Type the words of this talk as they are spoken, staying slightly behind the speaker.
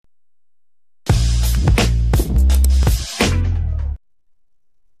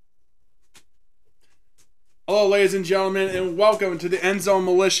Hello, ladies and gentlemen, and welcome to the End Zone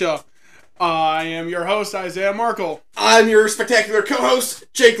Militia. I am your host, Isaiah Markle. I'm your spectacular co-host,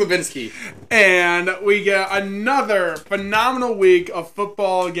 Jake Levinsky. And we get another phenomenal week of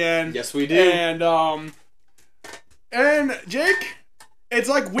football again. Yes, we do. And Jake, it's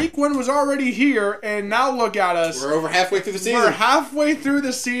like week one was already here, and now look at us. We're over halfway through the season. We're halfway through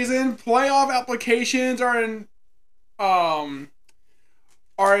the season. Playoff applications are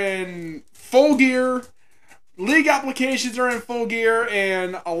in full gear. League applications are in full gear,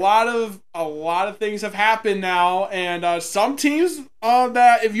 and a lot of things have happened now. And some teams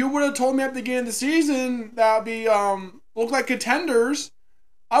that if you would have told me at the beginning of the season that would be look like contenders,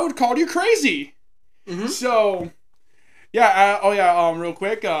 I would call you crazy. Mm-hmm. So, yeah. Real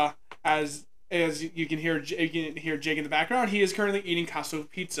quick, as you can hear Jake in the background, he is currently eating Casso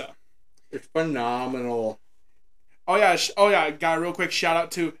pizza. It's phenomenal. Oh yeah, got a real quick shout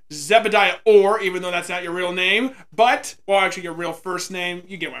out to Zebediah Orr, even though that's not your real name, but, well, actually your real first name,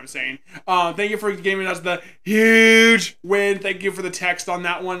 you get what I'm saying. Thank you for giving us the huge win. Thank you for the text on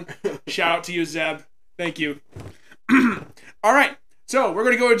that one. Shout out to you, Zeb. Thank you. Alright, so we're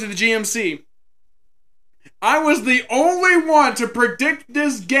going to go into the GMC. I was the only one to predict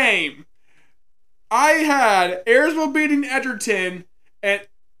this game. I had Ayersville beating Edgerton, and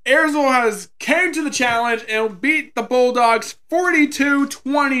Ayersville came to the challenge and beat the Bulldogs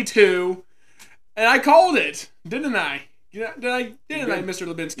 42-22, and I called it, didn't I? Didn't I,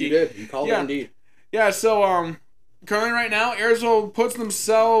 Mr. Levinsky? You did. You called it indeed. Yeah. So currently right now, Ayersville puts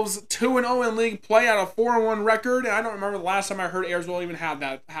themselves 2-0 in league play at a 4-1 record, and I don't remember the last time I heard Ayersville even had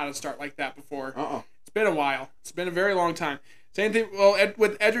a start like that before. It's been a while. It's been a very long time. Same thing. Well,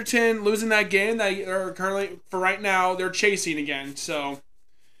 with Edgerton losing that game, they are currently, for right now, they're chasing again. So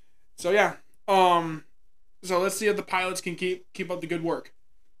yeah. So let's see if the Pilots can keep up the good work.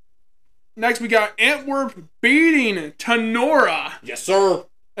 Next, we got Antwerp beating Tenora. Yes, sir.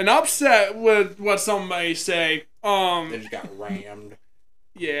 An upset with what some may say. They just got rammed.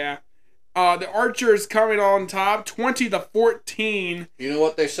 Yeah. The Archers coming on top, 20-14. You know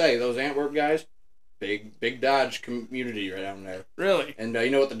what they say? Those Antwerp guys, big Dodge community right down there. Really? And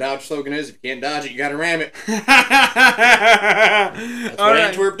you know what the Dodge slogan is? If you can't dodge it, you gotta ram it. That's what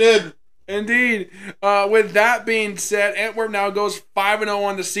Antwerp did. Indeed. With that being said, Antwerp now goes 5-0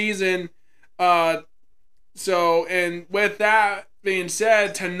 on the season. And with that being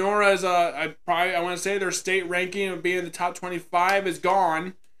said, Tenora's I want to say their state ranking of being in the top 25 is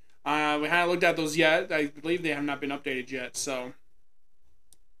gone. We haven't looked at those yet. I believe they have not been updated yet. So,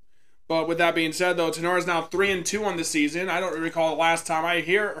 but with that being said, though, Tenora's now 3-2 on the season. I don't recall the last time I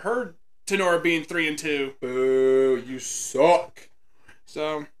heard Tenora being 3-2. Boo! You suck.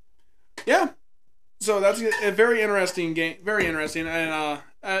 So, yeah. So that's a very interesting game. Very interesting, and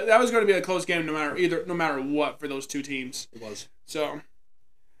that was going to be a close game no matter what for those two teams. It was. So,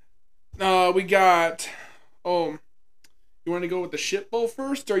 we got. Oh, you want to go with the Shit Bowl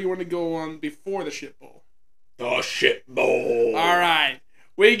first, or you want to go on before the Shit Bowl? The Shit Bowl. All right.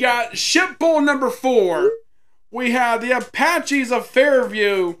 We got Shit Bowl number 4. We have the Apaches of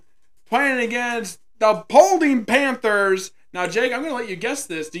Fairview playing against the Paulding Panthers. Now, Jake, I'm going to let you guess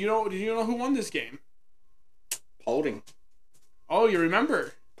this. Do you know who won this game? Paulding. Oh, you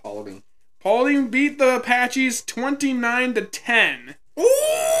remember? Paulding. Paulding beat the Apaches 29-10.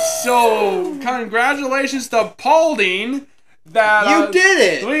 So, congratulations to Paulding. You did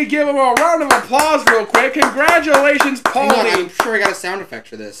it! Let me give him a round of applause real quick. Congratulations, Paulding. I'm sure I got a sound effect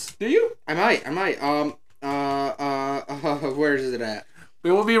for this. Do you? I might. Where is it at?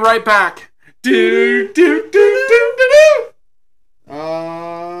 We will be right back. Do do do do do do.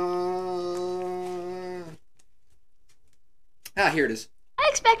 Here it is. I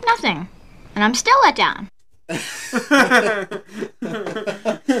expect nothing, and I'm still let down.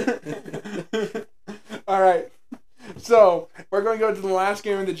 All right. So, we're going to go to the last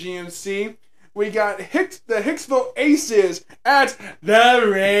game of the GMC. We got the Hicksville Aces at the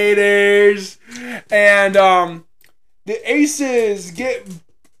Raiders. And the Aces get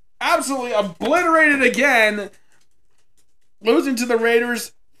absolutely obliterated again, losing to the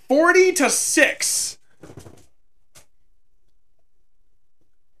Raiders 40-6.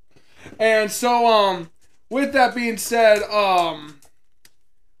 And so, with that being said,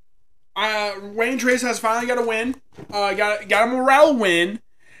 Wayne Trace has finally got a win. Got a morale win,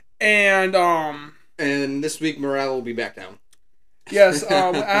 and this week morale will be back down. Yes,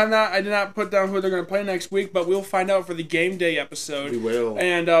 I did not put down who they're going to play next week, but we'll find out for the game day episode. We will,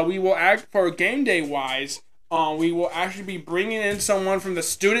 and we will act for game day wise. We will actually be bringing in someone from the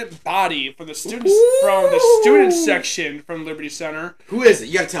student body, from the student section from Liberty Center. Who is it?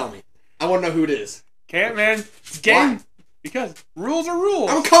 You gotta tell me. I want to know who it is. Can't, man. It's game. Why? Because rules are rules.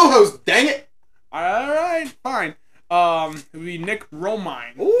 I'm a co-host, dang it! Alright, fine. It would be Nick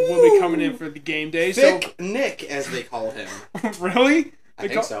Romine will be coming in for the game day. Thick Nick, as they call him. Really? I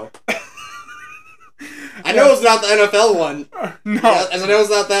think so. I know it's not the NFL one. No. As I know it's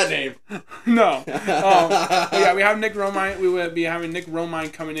not that name. No. Yeah, we have Nick Romine. We will be having Nick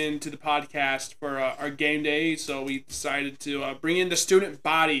Romine coming into the podcast for our game day. So we decided to bring in the student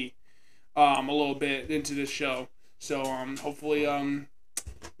body a little bit into this show. So hopefully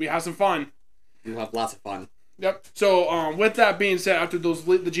we have some fun. We'll have lots of fun. Yep. So with that being said, after the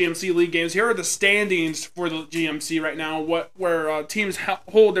GMC League games, here are the standings for the GMC right now. Where teams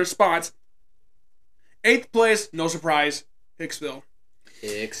hold their spots. 8th place, no surprise, Hicksville.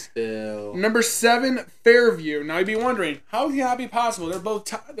 Number 7, Fairview. Now you'd be wondering, how can that be possible?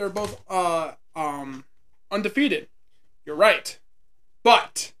 They're both undefeated. You're right,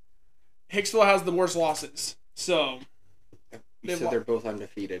 but Hicksville has the worst losses. So You said they're both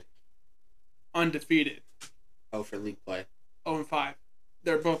undefeated. Undefeated. Oh, for league play. 0-5.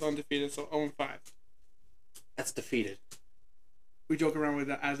 They're both undefeated, so 0-5. That's defeated. We joke around with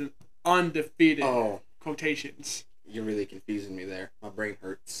that as an undefeated. Oh. Quotations. You're really confusing me there. My brain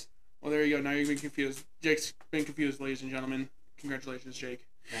hurts. Well, there you go. Now you've been confused. Jake's been confused, ladies and gentlemen. Congratulations, Jake.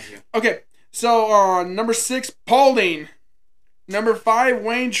 Thank you. Okay, so number 6, Paulding. Number 5,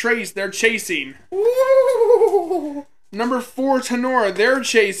 Wayne Trace. They're chasing. Ooh. Number 4, Tenora. They're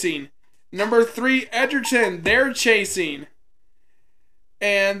chasing. Number 3, Edgerton. They're chasing.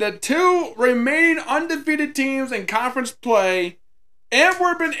 And the 2 remaining undefeated teams in conference play,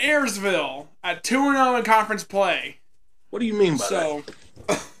 Antwerp and Ayersville at 2-0 in conference play. What do you mean by that?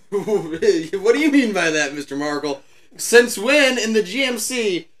 What do you mean by that, Mr. Markle? Since when in the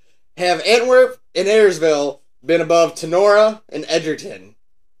GMC have Antwerp and Ayersville been above Tenora and Edgerton?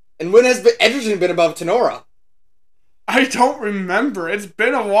 And when has Edgerton been above Tenora? I don't remember. It's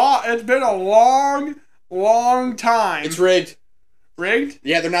been a long time. It's rigged. Rigged?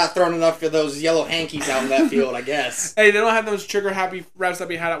 Yeah, they're not throwing enough of those yellow hankies out in that field, I guess. Hey, they don't have those trigger-happy reps that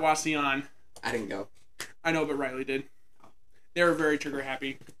we had at Wasion. I didn't go. I know, but Riley did. They were very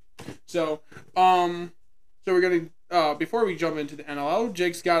trigger-happy. So we're gonna before we jump into the NLL,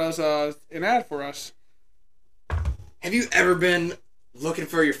 Jake's got us an ad for us. Have you ever been looking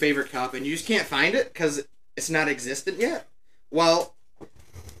for your favorite cup and you just can't find it because it's not existent yet? Well,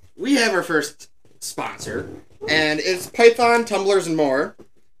 we have our first sponsor, and it's Python Tumblers and More.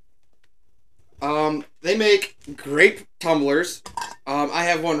 They make great tumblers. I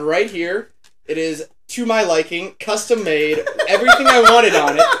have one right here. It is to my liking, custom made, everything I wanted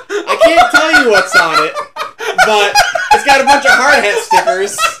on it. I can't tell you what's on it, but it's got a bunch of hard hat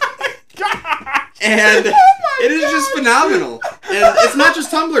stickers. And it is just phenomenal. And it's not just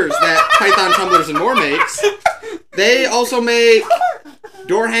tumblers that Python Tumblers and More makes. They also make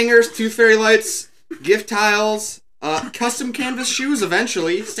door hangers, tooth fairy lights, gift tiles, custom canvas shoes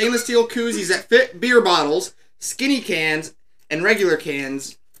eventually, stainless steel koozies that fit beer bottles, skinny cans, and regular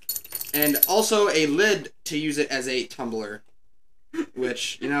cans, and also a lid to use it as a tumbler.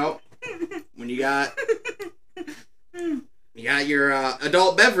 Which, you know, when you got your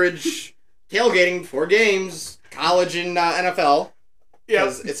adult beverage tailgating before games, college and NFL,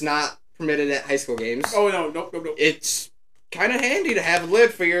 because it's not permitted at high school games. Oh, nope. It's kind of handy to have a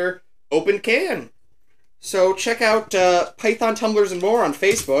lid for your open can. So check out Python Tumblers and More on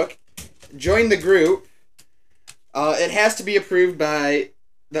Facebook. Join the group. It has to be approved by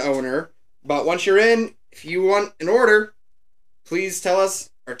the owner, but once you're in, if you want an order, please tell us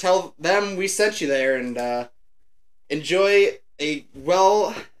or tell them we sent you there, and enjoy a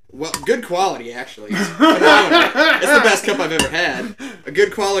good quality, actually. It's phenomenal. It's the best cup I've ever had. A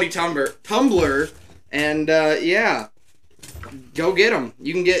good quality tumbler, and yeah, go get them.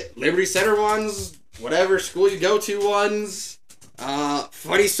 You can get Liberty Center ones, whatever school you go to ones,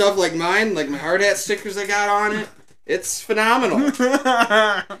 funny stuff like mine, like my hard hat stickers I got on it. It's phenomenal.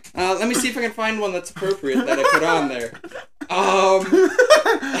 Let me see if I can find one that's appropriate that I put on there.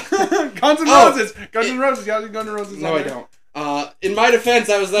 Guns N' Roses. Guns N' Roses. You got Guns N' Roses. No, I don't. In my defense,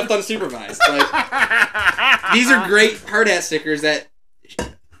 I was left unsupervised. Like, these are great hard hat stickers that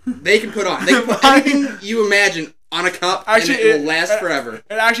they can put on. They can put anything you imagine on a cup, actually, and it will last forever.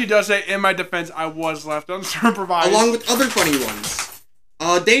 It actually does say, in my defense, I was left unsupervised. Along with other funny ones.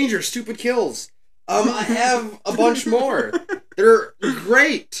 Danger, stupid kills. I have a bunch more. They're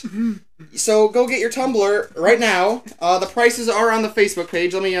great. So go get your tumbler right now. The prices are on the Facebook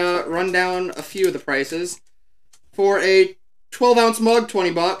page. Let me run down a few of the prices. For a 12-ounce mug,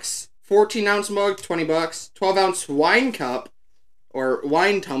 $20. 14-ounce mug, $20. 12-ounce wine cup, or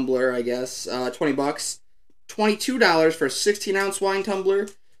wine tumbler, I guess, $20. $22 for a 16-ounce wine tumbler.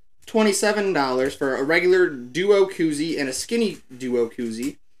 $27 for a regular duo koozie and a skinny duo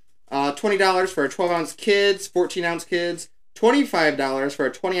koozie. $20 for a 12-ounce kids, 14-ounce kids. $25 for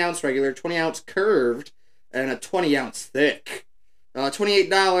a 20-ounce regular, 20-ounce curved, and a 20-ounce thick.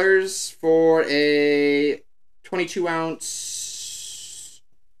 $28 for a 22-ounce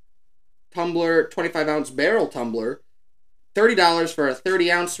tumbler, 25-ounce barrel tumbler. $30 for a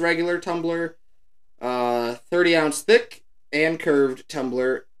 30-ounce regular tumbler, 30-ounce thick and curved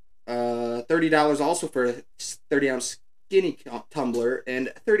tumbler. $30 also for a 30-ounce skinny tumbler,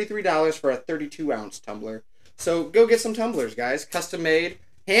 and $33 for a 32-ounce tumbler. So go get some tumblers, guys. Custom made,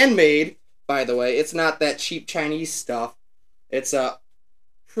 handmade. By the way, it's not that cheap Chinese stuff. It's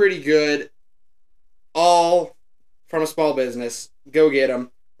pretty good. All from a small business. Go get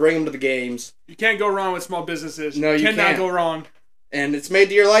them. Bring them to the games. You can't go wrong with small businesses. No, you cannot can't. go wrong. And it's made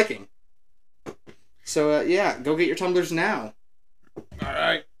to your liking. So yeah, go get your tumblers now. All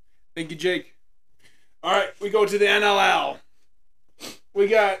right. Thank you, Jake. All right, we go to the NLL. We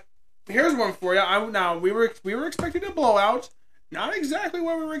got. Here's one for you. Now we were expecting a blowout. Not exactly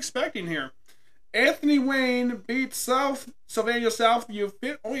what we were expecting here. Anthony Wayne beat Sylvania Southview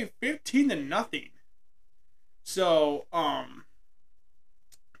only 15-0. So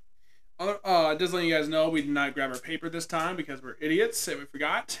just letting you guys know, we did not grab our paper this time because we're idiots and we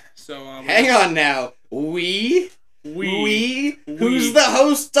forgot. So hang on now. We. Who's the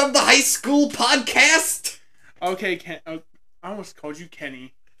host of the high school podcast? Okay, I almost called you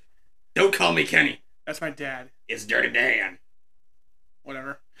Kenny. Don't call me Kenny. That's my dad. It's Dirty Dan.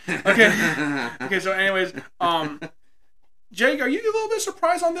 Whatever. Okay. So anyways, Jake, are you a little bit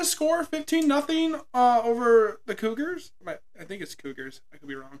surprised on this score? 15-0 over the Cougars? I think it's Cougars. I could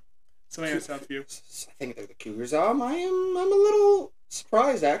be wrong. Something at Southview. I think they're the Cougars. I'm a little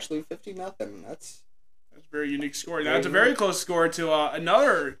surprised actually. 15-0. That's a very unique score. That's a very close score to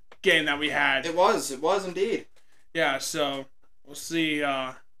another game that we had. It was indeed. Yeah. So we'll see.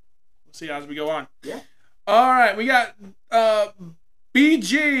 We'll see as we go on. Yeah. All right. We got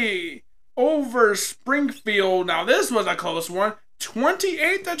BG over Springfield. Now this was a close one.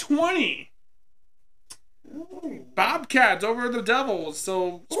 28-20. Bobcats over the Devils.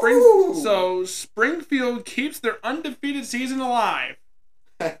 So Springfield keeps their undefeated season alive.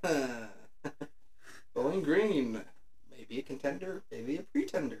 Bowling Green, maybe a contender, maybe a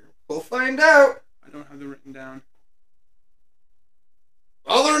pretender. We'll find out. I don't have them written down.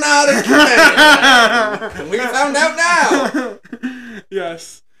 Well, they're not a contender. We found out now.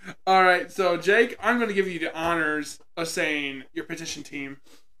 Yes. All right. So Jake, I'm going to give you the honors of saying your petition team.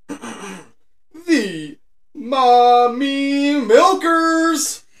 The Mommy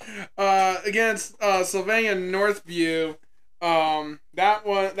Milkers against Sylvania Northview. That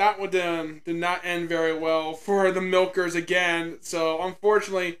one did not end very well for the Milkers again. So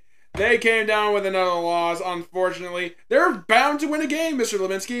unfortunately, they came down with another loss. Unfortunately, they're bound to win a game, Mr.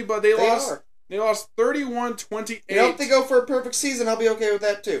 Levinsky, but they lost. They lost 31-28. You know, if they go for a perfect season, I'll be okay with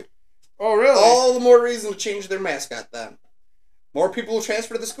that too. Oh, really? All the more reason to change their mascot then. More people will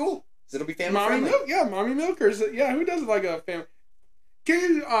transfer to the school. It'll be family friendly. Mommy Milkers. Yeah, who doesn't like a family?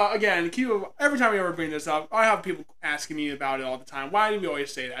 Can you, every time we ever bring this up, I have people asking me about it all the time. Why do we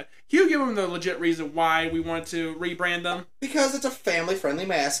always say that? Can you give them the legit reason why we want to rebrand them? Because it's a family-friendly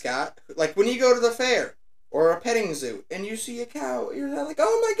mascot. Like when you go to the fair or a petting zoo and you see a cow, you're not like,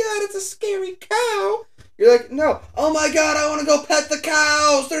 oh my god, it's a scary cow. You're like, no, oh my god, I want to go pet the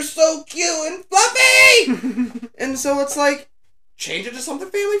cows. They're so cute and fluffy. And so it's like, change it to something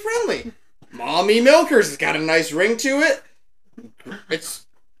family-friendly. Mommy Milkers has got a nice ring to it. It's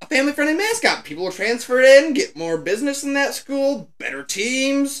a family-friendly mascot. People will transfer it in, get more business in that school, better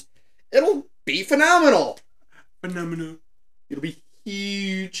teams. It'll be phenomenal. Phenomenal. It'll be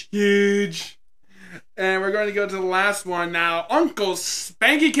huge. Huge. And we're going to go to the last one now. Uncle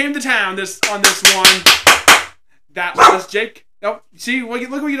Spanky came to town on this one. That was Jake. Oh, see, look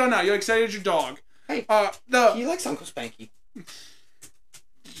what you done now. You're excited as your dog. Hey, he likes Uncle Spanky.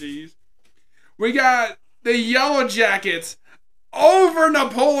 Jeez. We got the Yellow Jackets over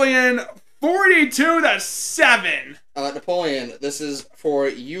Napoleon 42-7. Napoleon, this is for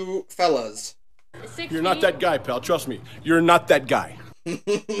you fellas. You're not that guy, pal. Trust me. You're not that guy.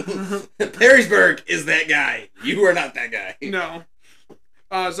 Perrysburg is that guy. You are not that guy. No.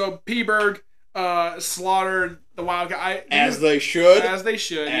 So P-Berg slaughtered the Wildcat. As they should. As they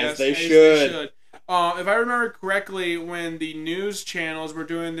should. As they should. If I remember correctly, when the news channels were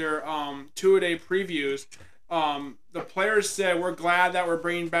doing their two-a-day previews, the players said, "We're glad that we're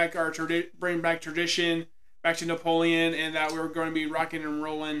bringing back tradition back to Napoleon, and that we were going to be rocking and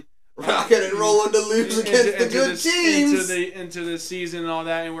rolling. Rocking and rolling to lose against the good teams. Into the season and all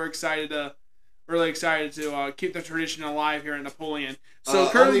that, and we're really excited to keep the tradition alive here in Napoleon. So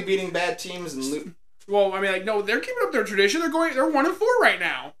currently only beating bad teams and well, I mean, like, no, they're keeping up their tradition. They're 1-4 right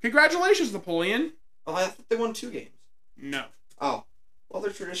now. Congratulations, Napoleon. Oh, I thought they won 2 games. No. Oh, well,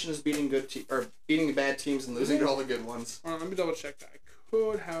 their tradition is beating beating bad teams and losing to all the good ones. Let me double check that. I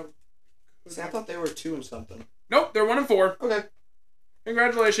could have. See, I thought they were 2 and something. Nope, they're 1-4. Okay.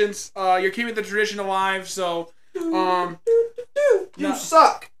 Congratulations. You're keeping the tradition alive. So, you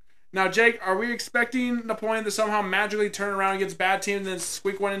suck. Now, Jake, are we expecting Napoleon to somehow magically turn around against bad teams and then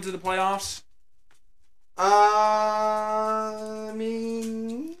squeak one into the playoffs? I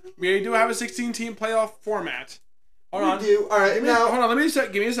mean, we do have a 16-team playoff format. Hold on. We do. All right, now hold on.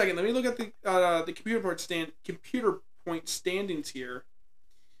 Give me a second. Let me look at the computer point standings here.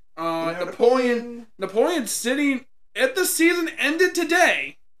 Napoleon sitting if the season ended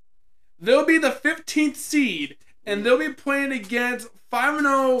today, they'll be the 15th seed and they'll be playing against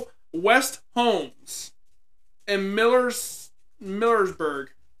 5-0 West Holmes in Millersburg.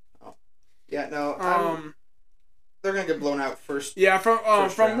 Yeah, no. They're gonna get blown out first. Yeah, from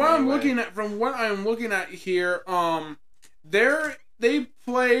what I'm looking at here, they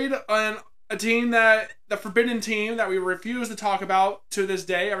played a team that the forbidden team that we refuse to talk about to this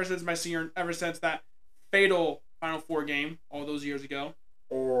day ever since that fatal Final Four game all those years ago.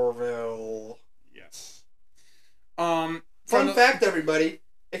 Orville. Yes. Fun fact, everybody: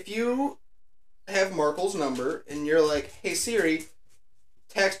 if you have Markle's number and you're like, "Hey Siri,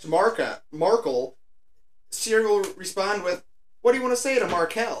 text Markle," Siri will respond with, "What do you want to say to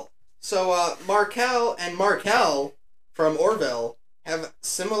Markel?" So Markel and Markel from Orville have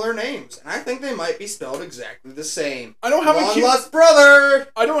similar names, and I think they might be spelled exactly the same. I don't have a Q. Lost brother.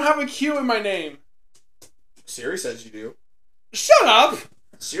 I don't have a Q in my name. Siri says you do. Shut up.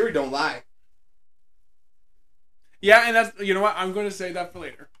 Siri don't lie. Yeah, and that's, you know what? I'm going to say that for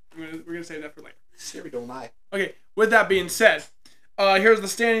later. We're going to save that for later. Siri don't lie. Okay, with that being said, here's the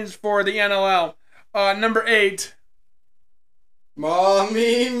standings for the NLL. Number 8.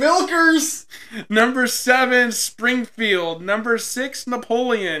 Mommy Milkers. Number 7, Springfield. Number 6,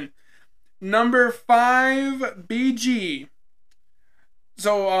 Napoleon. Number 5, BG.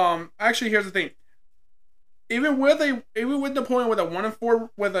 So, actually, here's the thing. Even with Napoleon with a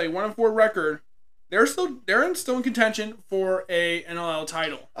 1-4 record, they're still in contention for a NLL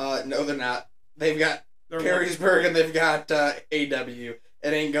title. No, they're not. They've got Perrysburg and they've got AW. It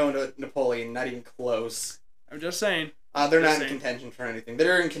ain't going to Napoleon, not even close. I'm just saying. They're not in contention for anything.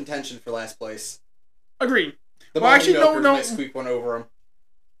 They're in contention for last place. Agreed. The Mommy Milkers might squeak one over them.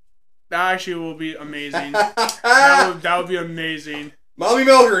 That actually will be amazing. that would be amazing. Mommy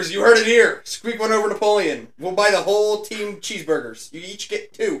Milkers, you heard it here. Squeak one over Napoleon. We'll buy the whole team cheeseburgers. You each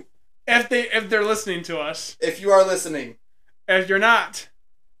get 2. If they're listening to us. If you are listening. If you're not,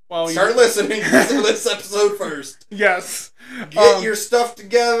 well, start listening. Listen to this episode first. Yes. Get your stuff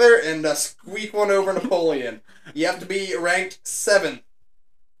together and squeak one over Napoleon. You have to be ranked 7th.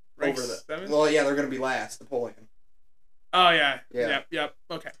 Ranked 7th? Well, yeah, they're going to be last. Napoleon. Oh yeah. Yep.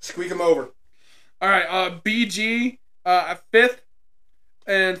 Okay. Squeak them over. All right. BG at 5th.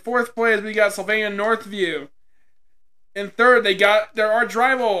 And 4th place, we got Sylvania Northview. In 3rd, they got their arch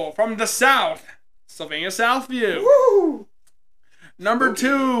rival from the south, Sylvania Southview. Woo! Number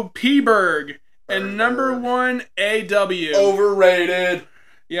 2, Peaburg. And number 1, AW. Overrated.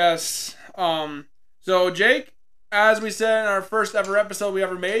 Yes. So, Jake, as we said in our first ever episode we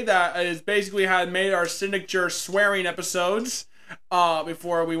ever made, that is basically had made our signature swearing episodes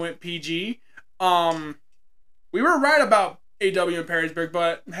before we went PG. We were right about AW and Perrysburg,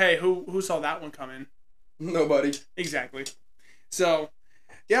 but hey, who saw that one coming? Nobody. Exactly. So,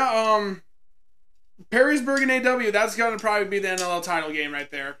 yeah, Perrysburg and AW, that's going to probably be the NLL title game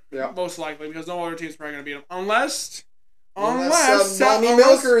right there. Yeah. Most likely, because no other team's probably going to beat them. Unless Mommy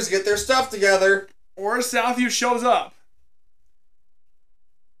Milkers get their stuff together. Or Southview shows up.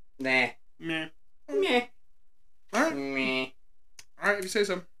 Nah. Meh. Meh. Alright. Meh. Alright, if you say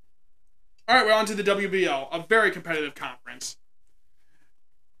so. Alright, we're on to the WBL, a very competitive conference.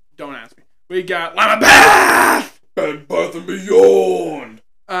 Don't ask me. We got Lima Bath! And Bath and Beyond!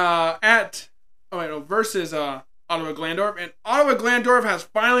 Versus Ottawa Glandorf. And Ottawa Glandorf has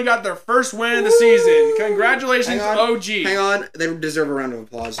finally got their first win of the season. Congratulations, OG. Hang on. They deserve a round of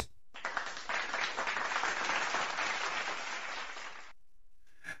applause.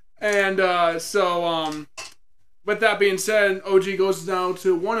 And with that being said, OG goes down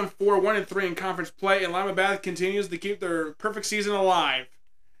to 1-4, 1-3 in conference play, and Lima Bath continues to keep their perfect season alive.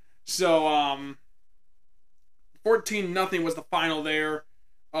 So, 14-0 was the final there.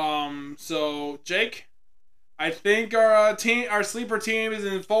 So Jake, I think our sleeper team is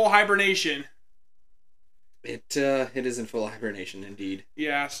in full hibernation. It is in full hibernation indeed.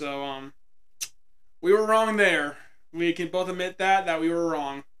 Yeah, so we were wrong there. We can both admit that we were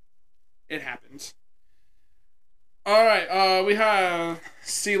wrong. It happens. All right, we have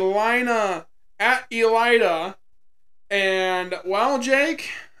Celina at Elida, and well, Jake,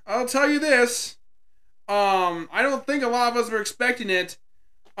 I'll tell you this. I don't think a lot of us were expecting it.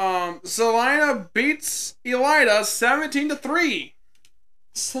 Celina beats Elida 17-3.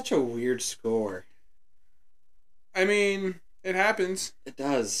 Such a weird score. I mean, it happens. It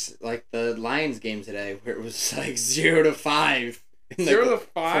does. Like the Lions game today, where it was like 0-5. 0-5?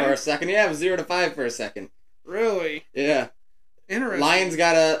 For a second. Yeah, it was 0-5 for a second. Really? Yeah. Interesting. Lions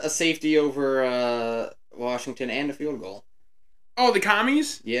got a safety over Washington and a field goal. Oh, the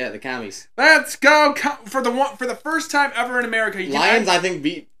commies? Yeah, the commies. Let's go for the first time ever in America. Lions, I think,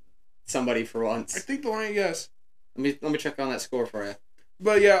 beat somebody for once. I think the Lions, yes. Let me check on that score for you.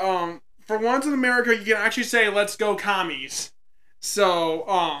 But yeah, for once in America, you can actually say "Let's go commies." So,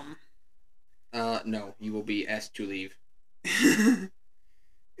 no, you will be asked to leave.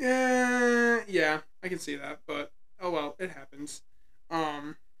 yeah, I can see that, but oh well, it happens.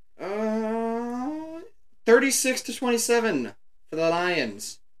 36-27 for the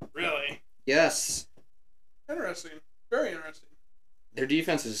Lions. Really? Yes. Interesting. Very interesting. Their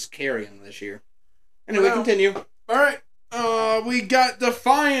defense is carrying this year. Anyway, continue. All right. We got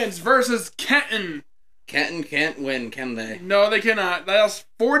Defiance versus Kenton. Kenton can't win, can they? No, they cannot. That's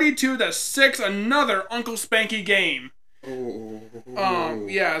 42-6. Another Uncle Spanky game. Ooh.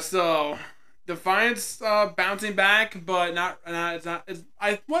 Yeah. So Defiance bouncing back, but not. I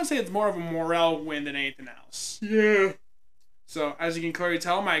want to say it's more of a morale win than anything else. Yeah. So as you can clearly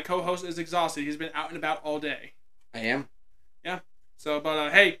tell, my co-host is exhausted. He's been out and about all day. I am. Yeah. So,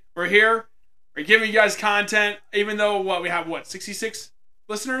 but hey, we're here. We're giving you guys content, even though we have 66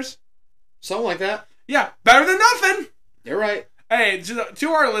 listeners. Something like that. Yeah, better than nothing. You're right. Hey, to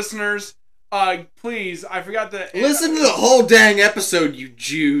our listeners, please, I forgot to listen to the whole dang episode, you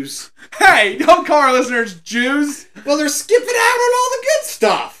Jews. Hey, don't call our listeners Jews. Well, they're skipping out on all the good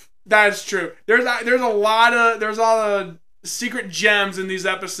stuff. That's true. There's a lot of secret gems in these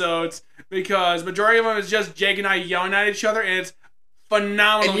episodes because majority of them is just Jake and I yelling at each other, and it's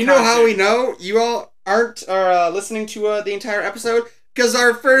phenomenal. And you know how we know you all aren't listening to the entire episode? Because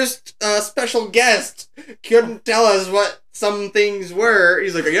our first special guest couldn't tell us what some things were.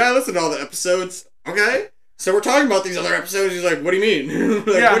 He's like, yeah, I listened to all the episodes. Okay. So we're talking about these other episodes. He's like, what do you mean?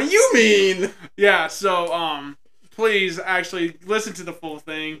 Yeah. What do you mean? Yeah, so please actually listen to the full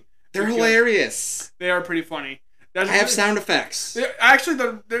thing. They're hilarious. They are pretty funny. I have sound effects.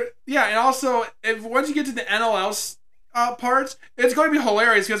 Actually, yeah, and also, once you get to the NLL parts, it's going to be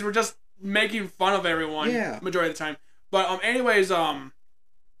hilarious because we're just making fun of everyone majority of the time. But anyways, to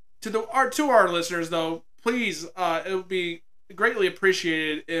our listeners though, please, it would be greatly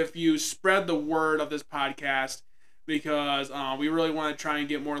appreciated if you spread the word of this podcast because we really want to try and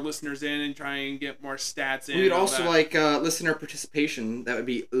get more listeners in and try and get more stats in. We'd also like listener participation. That would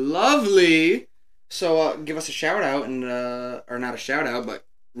be lovely. So give us a shout out and or not a shout out, but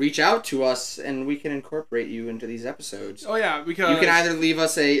reach out to us and we can incorporate you into these episodes. Oh yeah, because you can either leave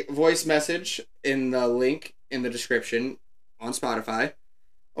us a voice message in the link in the description on Spotify,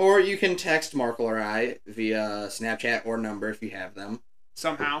 or you can text Markle or I via Snapchat or number if you have them.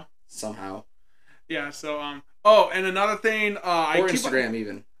 Somehow. Yeah, so oh, and another thing or Instagram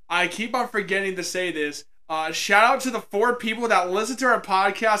even. I keep on forgetting to say this. Shout out to the 4 people that listen to our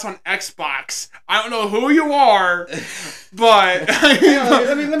podcast on Xbox. I don't know who you are, but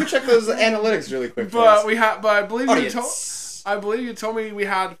let me check those analytics really quick. But I believe you told me we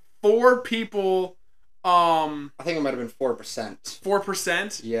had 4 people. I think it might have been 4%.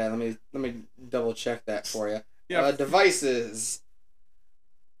 4%. Yeah, let me double check that for you. Yeah. Devices.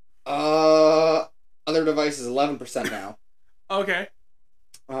 Other devices 11% now. Okay.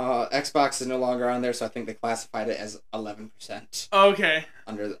 Xbox is no longer on there, so I think they classified it as 11%. Okay.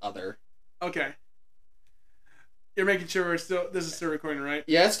 Under the other. Okay. You're making sure this is still recording, right?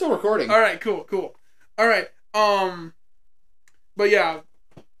 Yeah, it's still recording. All right, cool. All right. But yeah,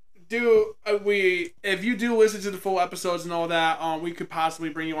 if you do listen to the full episodes and all that, we could possibly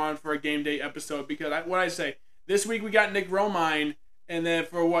bring you on for a game day episode because this week we got Nick Romine, and then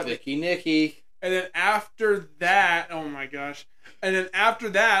for what? Nicky. And then after that, oh my gosh. And then after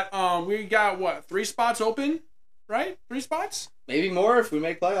that, we got 3 spots open, right? 3 spots? Maybe more if we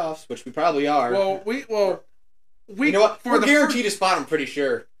make playoffs, which we probably are. We you know what? We're guaranteed a spot. I'm pretty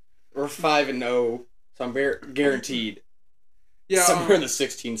sure we're 5-0, So I'm very guaranteed Yeah. somewhere in the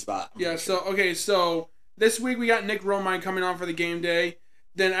 16 spot. Yeah, so this week we got Nick Romine coming on for the game day.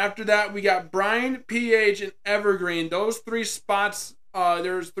 Then after that we got Brian, PH, and Evergreen. Those 3 spots,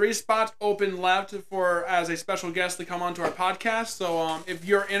 there's 3 spots open left for as a special guest to come onto our podcast. So if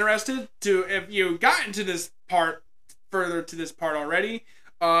you're interested if you got into this part further to this part already,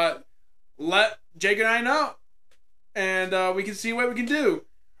 let Jake and I know, and we can see what we can do.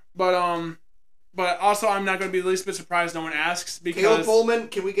 But also I'm not going to be the least bit surprised no one asks because Caleb Pullman,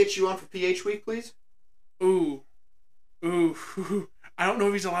 can we get you on for PH Week, please? Ooh. I don't know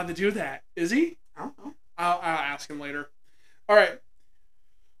if he's allowed to do that. Is he? I don't know. I'll ask him later. All right.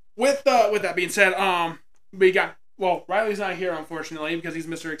 With that being said, we got Riley's not here unfortunately because he's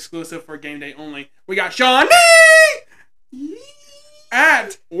Mr. Exclusive for game day only. We got Shawnee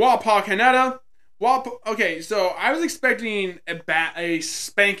at Wapaw Canada. Okay, so I was expecting a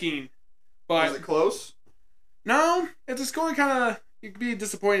spanking, but Was it close? no, it's a score kind of you could be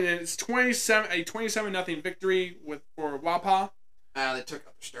disappointed in. It's 27-0 victory for Wapaw. They took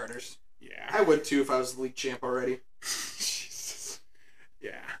out their starters. Yeah. I would too if I was the league champ already. Jesus.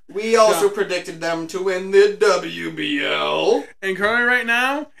 Yeah. We also predicted them to win the WBL. And currently right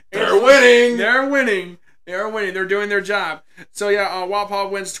now, They're winning. They're winning. They're doing their job. So yeah, Wapaw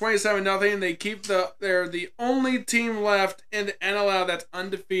wins 27-0. They keep they're the only team left in the NLL that's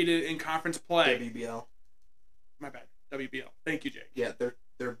undefeated in conference play. WBL. My bad. WBL. Thank you, Jake. Yeah, they're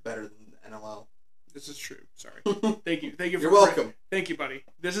better than the NLL. This is true. Sorry. Thank you. You're welcome. Thank you, buddy.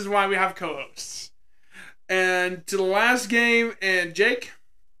 This is why we have co-hosts. And to the last game, and Jake,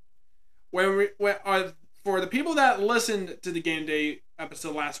 for the people that listened to the game day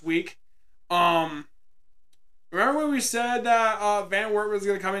episode last week, remember when we said that Van Wert was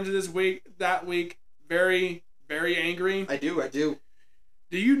going to come into that week very, very angry? I do.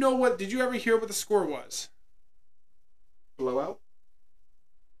 Did you ever hear what the score was? Blowout?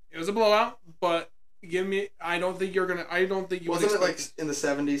 It was a blowout, but I don't think you Wasn't it like in the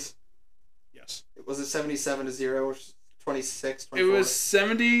 70s? Yes. Was it 77-0 or 26, 24? It was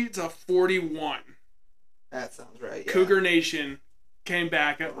 70-41. That sounds right. Yeah. Cougar Nation came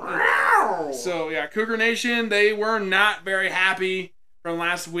back. So yeah, Cougar Nation, they were not very happy from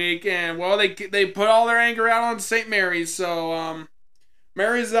last week, and they put all their anger out on St. Mary's. So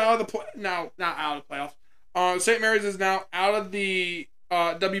Mary's is out of the not out of the playoffs. St. Mary's is now out of the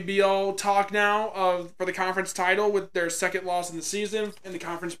WBO talk now for the conference title with their second loss in the season in the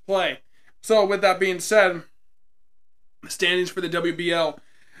conference play. So with that being said, the standings for the WBL,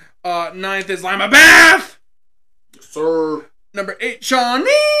 9th is Lima Bath. Yes, sir. Number 8, Shawnee.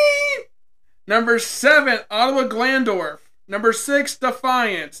 Number 7, Ottawa Glandorf. Number 6,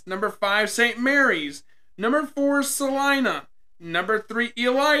 Defiance. Number 5, St. Mary's. Number 4, Salina. Number 3,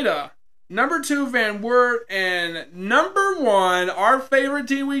 Elida. Number 2, Van Wert. And number 1, our favorite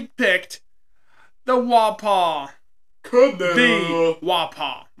team we picked, the Wapaw. The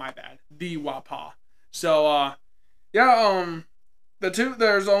Wapaw. My bad. The Wapaw. So,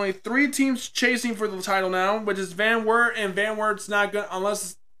 there's only 3 teams chasing for the title now, which is Van Wert, and Van Wert's not good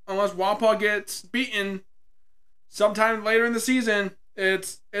unless Wapaw gets beaten sometime later in the season.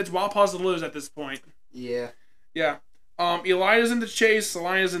 It's Wapaw's to lose at this point. Yeah. Yeah. Elida's in the chase,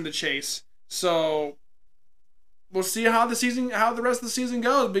 Salina's in the chase. So we'll see how the rest of the season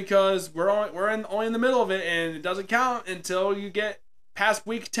goes, because we're only in the middle of it, and it doesn't count until you get past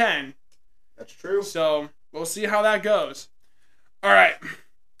week 10. That's true. So we'll see how that goes. All right.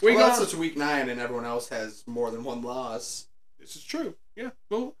 That's just week 9, and everyone else has more than 1 loss. This is true. Yeah.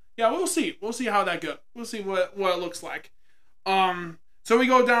 We'll see. We'll see how that goes. We'll see what it looks like. So we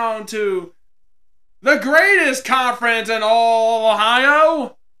go down to the greatest conference in all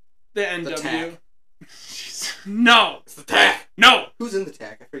Ohio, the NW. The TAC. No. It's the TAC. No. Who's in the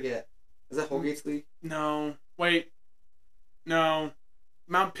TAC? I forget. Is that Holgate's league? No. Wait. No.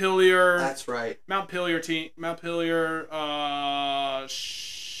 Montpelier. That's right. Montpelier team. Montpelier. I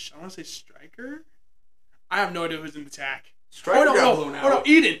want to say Striker. I have no idea who's in the TAC. Striker got blown out. Oh no,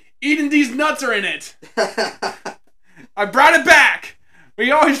 Eden. Eden, these nuts are in it. I brought it back.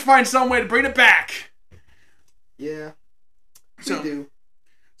 We always find some way to bring it back. Yeah. We do.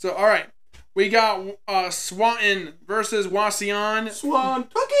 So all right, we got Swanton versus Wauseon.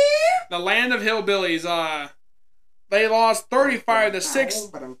 Swantucky. The land of hillbillies. They lost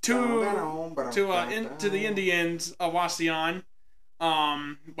 35-6 to the Indians of Wauseon.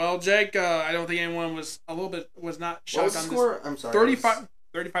 Well, Jake, I don't think anyone was not shocked what was the on score? this. I'm sorry.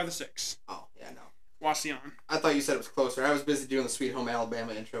 35-6. Oh, yeah, no. Wauseon. I thought you said it was closer. I was busy doing the Sweet Home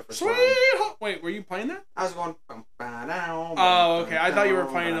Alabama intro for Sweet Swan. home. Wait, were you playing that? I was going. Oh, okay. I thought you were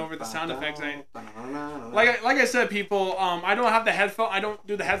playing over the sound effects. Like I said, people. I don't have the headphone. I don't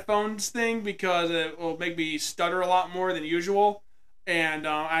do the headphones thing because it will make me stutter a lot more than usual, and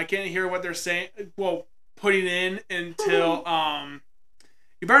I can't hear what they're saying. Well, putting in until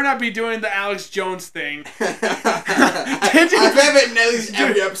You better not be doing the Alex Jones thing. I've had it in at least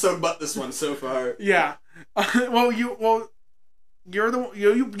every episode but this one so far. Yeah. You're the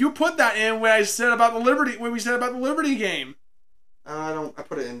you put that in when I said about the Liberty when we said about the Liberty game. I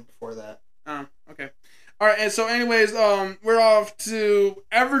put it in before that. Oh, okay. All right, and so anyways, we're off to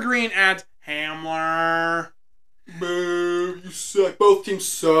Evergreen at Hamler. Boo! You suck. Both teams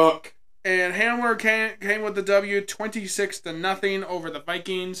suck. And Hamler came with the W, 26-0 over the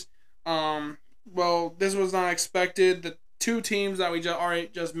Vikings. Well, this was not expected. The two teams that we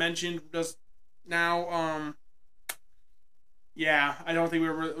just mentioned just now. Yeah, I don't think we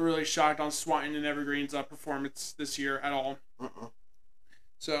were really shocked on Swanton and Evergreen's performance this year at all.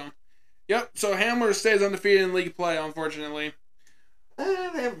 So, yep. So Hamler stays undefeated in league play, unfortunately. They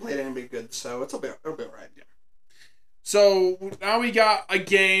haven't played anybody good, so it'll be alright. Yeah. So now we got a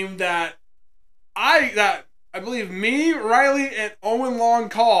game that I believe me, Riley, and Owen Long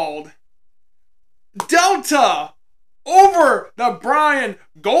called. Delta over the Bryan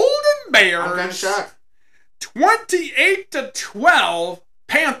Golden Bears. I'm kind of shocked. 28-12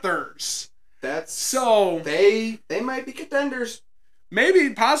 Panthers. That's so they might be contenders. Maybe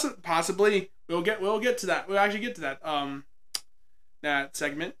possibly we'll get to that. We'll actually get to that that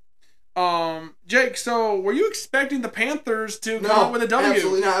segment. Jake, so were you expecting the Panthers to come out with a W?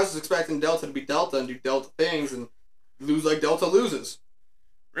 Absolutely not. I was expecting Delta to be Delta and do Delta things and lose like Delta loses.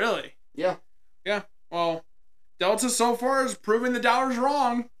 Really? Yeah. Yeah. Well, Delta so far is proving the doubters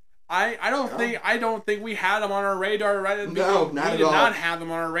wrong. I don't think we had them on our radar right at the beginning. No, not at all. We did not have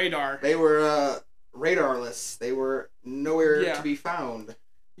them on our radar. They were radarless. They were nowhere to be found.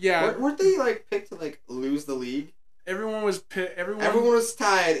 Yeah. Weren't they like picked to like lose the league? Everyone was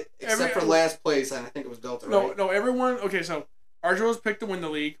tied except for last place, and I think it was Delta. Right? No, everyone. Okay, so Archer was picked to win the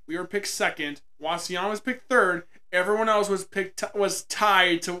league. We were picked second. Wauseon was picked third. Everyone else was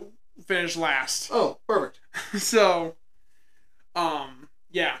tied to finish last. Oh, perfect. So,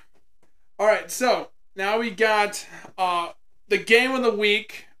 yeah. All right, so now we got the game of the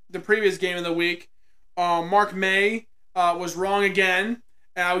week. The previous game of the week. Mark May was wrong again.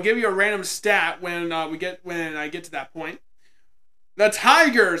 And I'll give you a random stat when I get to that point. The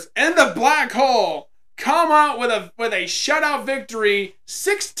Tigers and the Black Hole come out with a shutout victory,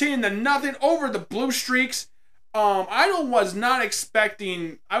 16-0 over the Blue Streaks. I was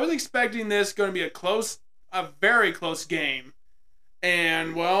expecting this going to be a very close game,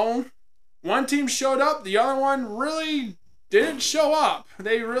 and well, one team showed up, the other one really didn't show up.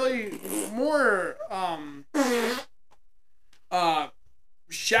 They really more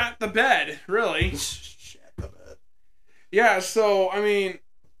shat the bed, really. Shat the bed. Yeah, so, I mean,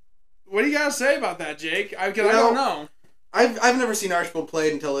 what do you gotta say about that, Jake? Because I don't know. I've never seen Archibald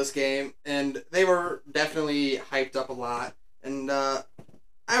played until this game, and they were definitely hyped up a lot, and I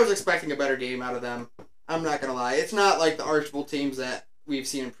was expecting a better game out of them. I'm not gonna lie. It's not like the Archibald teams that we've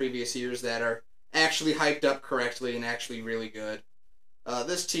seen in previous years that are actually hyped up correctly and actually really good.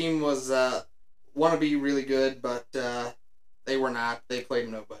 This team was want to be really good, but they were not. They played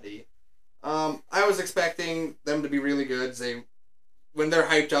nobody. I was expecting them to be really good. When they're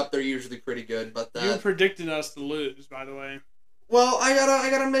hyped up, they're usually pretty good. But you predicted us to lose, by the way. Well, I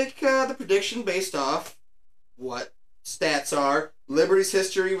gotta make the prediction based off what stats are. Liberty's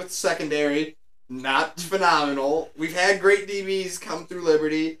history with secondary, not phenomenal. We've had great DBs come through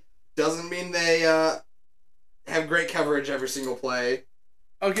Liberty. Doesn't mean they have great coverage every single play.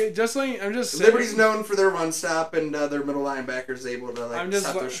 Okay, I'm just saying. Liberty's known for their run stop and their middle linebackers able to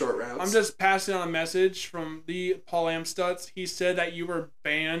stop those short routes. I'm just passing on a message from the Paul Amstutz. He said that you were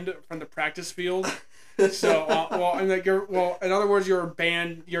banned from the practice field. So, in other words, you're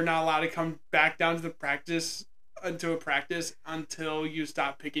banned. You're not allowed to come back down to a practice until you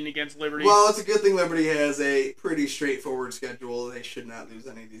stop picking against Liberty. Well, it's a good thing Liberty has a pretty straightforward schedule. They should not lose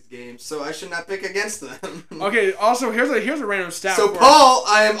any of these games, so I should not pick against them. Okay. Also, here's a random stat. So, Paul,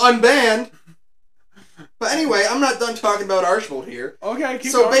 I am unbanned. But anyway, I'm not done talking about Archibald here. Okay,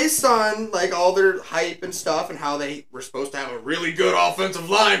 keep so going. Based on all their hype and stuff and how they were supposed to have a really good offensive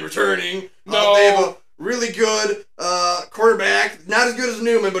line returning, they have a really good quarterback, not as good as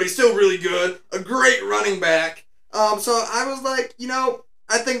Newman, but he's still really good. A great running back. So I was like,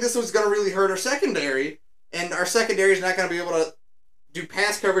 I think this was going to really hurt our secondary, and our secondary is not going to be able to do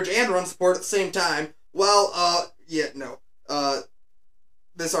pass coverage and run support at the same time. Well,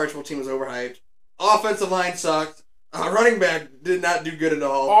 this Archbold team was overhyped. Offensive line sucked. Running back did not do good at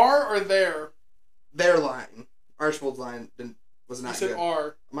all. R or there? Their line. Archbold's line was not I said good.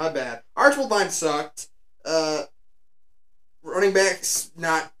 R. My bad. Archbold line sucked. Running back's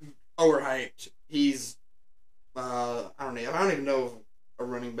not overhyped. He's I don't even know of a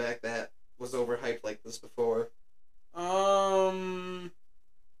running back that was overhyped like this before.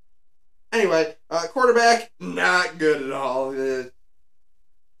 Anyway, quarterback not good at all.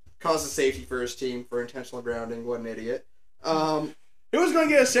 Caused a safety for his team for intentional grounding. What an idiot. He was going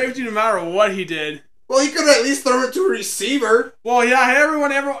to get a safety no matter what he did. Well, he could have at least thrown it to a receiver. Well, yeah,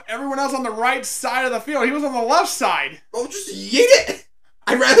 everyone else on the right side of the field. He was on the left side. Well, just yeet it.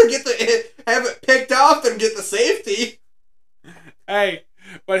 I'd rather have it picked off than get the safety. Hey,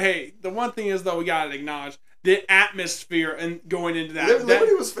 the one thing is though, we gotta acknowledge the atmosphere and going into that.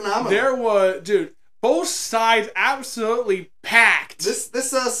 Liberty was phenomenal. There was, dude, both sides absolutely packed. This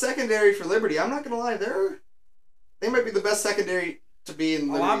secondary for Liberty, I'm not gonna lie, they might be the best secondary to be in.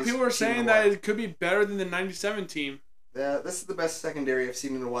 A lot of people are saying that it could be better than the '97 team. Yeah, this is the best secondary I've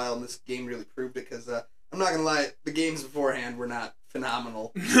seen in a while, and this game really proved it. Because I'm not gonna lie, the games beforehand were not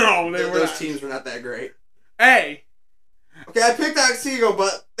phenomenal. No, those teams were not that great. Hey. Okay, I picked Otsego,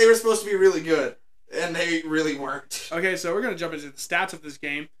 but they were supposed to be really good, and they really weren't. Okay, so we're going to jump into the stats of this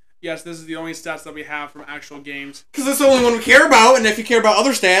game. Yes, this is the only stats that we have from actual games. Because it's the only one we care about, and if you care about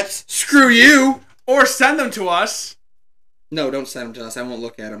other stats, screw you! Or send them to us. No, don't send them to us. I won't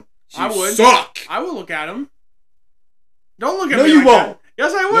look at them. I would. Suck! I will look at them. Don't look at me. No, you won't.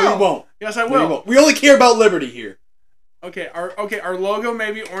 Yes, I will. No, you won't. Yes, I will. No, you won't. We only care about Liberty here. Okay, our logo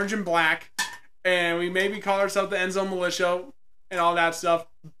may be orange and black, and we maybe call ourselves the End Zone Militia and all that stuff.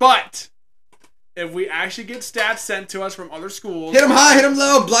 But if we actually get stats sent to us from other schools, hit them high, hit them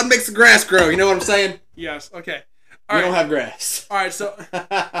low. Blood makes the grass grow. You know what I'm saying? Yes. Okay. We don't have grass. All right. So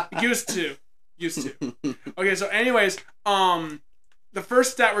used to. Okay. So, anyways, the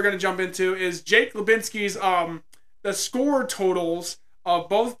first stat we're gonna jump into is Jake Lubinsky's the score totals of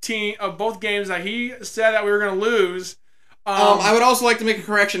both games that he said that we were gonna lose. I would also like to make a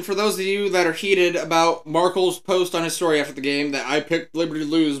correction for those of you that are heated about Markle's post on his story after the game that I picked Liberty to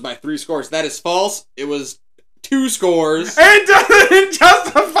lose by 3 scores. That is false. It was 2 scores. It doesn't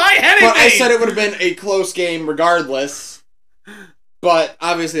justify anything. But I said it would have been a close game regardless. But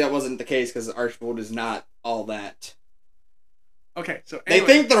obviously that wasn't the case because Archbold is not all that. Okay, so anyway.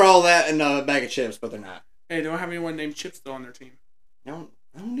 They think they're all that in a bag of chips, but they're not. Hey, they don't have anyone named Chips though on their team. I don't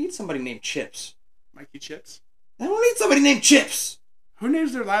need somebody named Chips. Mikey Chips? I don't need somebody named Chips. Who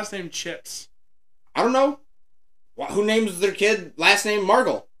names their last name Chips? I don't know. Who names their kid last name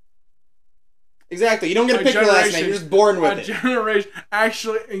Margle? Exactly. You don't get to pick your last name. You're just born with it. Generation.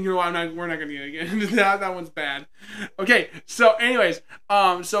 Actually, we're not going to get into that. That one's bad. Okay. So, anyways,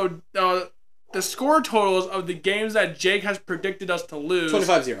 the score totals of the games that Jake has predicted us to lose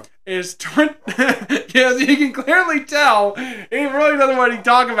 25-0 is yes, you can clearly tell he really doesn't want to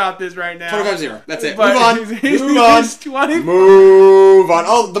talk about this right now. 25-0. That's it. But Move on. Move on.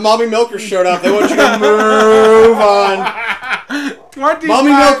 Oh, the Mommy Milkers showed up. They want you to move on. 25. Mommy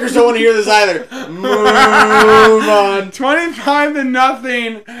Milkers don't want to hear this either. Move on.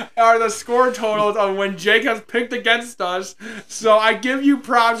 25-0 are the score totals of when Jake has picked against us. So I give you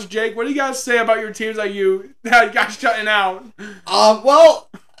props, Jake. What do you guys say about your teams that you got shutting out? Well,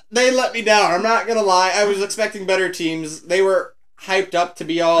 they let me down. I'm not gonna lie. I was expecting better teams. They were hyped up to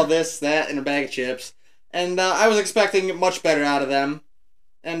be all this, that, and a bag of chips, and I was expecting much better out of them.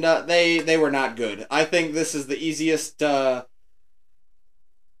 And they were not good. I think this is the easiest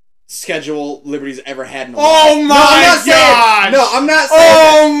schedule Liberty's ever had in a while. Oh my god! No, I'm not saying.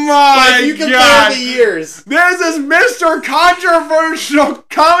 Oh my god! You compare god! the years. There's this Mr. Controversial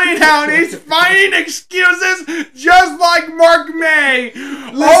coming out. He's finding excuses just like Mark May.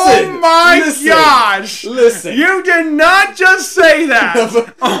 Oh my gosh! Listen. You did not just say that.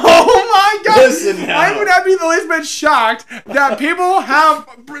 Oh my god! Listen now. I would not be the least bit shocked that people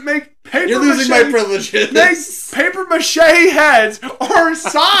make paper You're losing mache, my privileges. Make paper mache heads or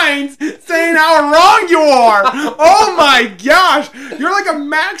signs saying how wrong you are. Oh my gosh. You're like a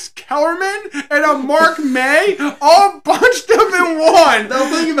Max Kellerman and a Mark May all bunched up in one. No,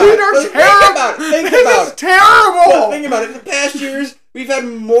 think about it. Think about it. This is terrible. Think about it. In the past years, we've had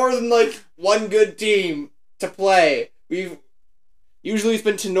more than like one good team to play. Usually it's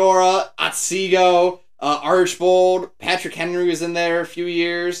been Tenora, Otsego, Archbold, Patrick Henry was in there a few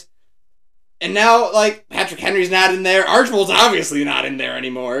years. And now, like, Patrick Henry's not in there. Archibald's obviously not in there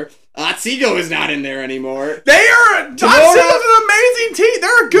anymore. Otsego is not in there anymore. They are... Otsiko's an amazing team.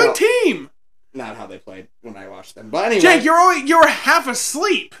 They're a good team. Not how they played when I watched them. But anyway. Jake, you're half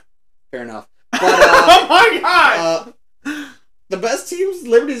asleep. Fair enough. But, oh my god! The best teams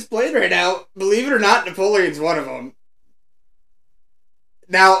Liberty's played right now, believe it or not, Napoleon's one of them.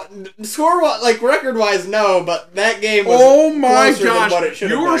 Now, record-wise, no, but that game was closer than what it should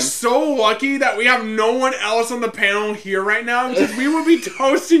have been. You are so lucky that we have no one else on the panel here right now, because we would be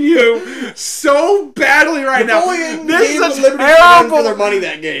toasting you so badly right Napoleon now. This is a Liberty terrible... for their money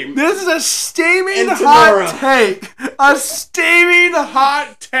that game. This is a steaming hot take. A steaming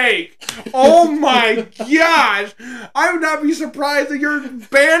hot take. Oh my gosh. I would not be surprised that you're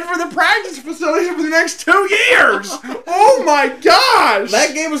banned from the practice facility for the next 2 years. Oh my gosh.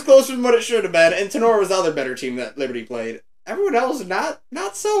 That game was closer than what it should have been, and Tenor was the other better team that Liberty played. Everyone else not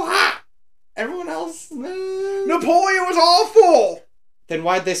so hot. Everyone else... Napoleon was awful. Then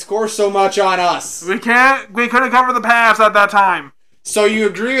why'd they score so much on us? We couldn't cover the pass at that time. So you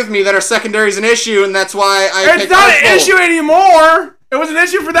agree with me that our secondary is an issue, and that's why It's not an issue anymore. It was an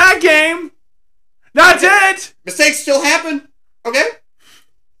issue for that game. That's it. Mistakes still happen. Okay?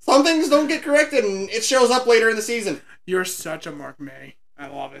 Some things don't get corrected, and it shows up later in the season. You're such a Mark May. I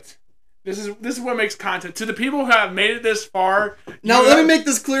love it. This is what makes content. To the people who have made it this far. Now, let me make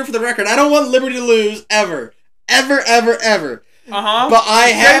this clear for the record. I don't want Liberty to lose ever. Ever, ever, ever. Uh-huh. But I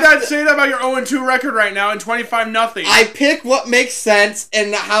have say that about your 0-2 record right now and 25-0. I pick what makes sense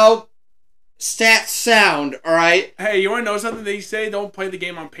and how stats sound, alright? Hey, you want to know something? They say don't play the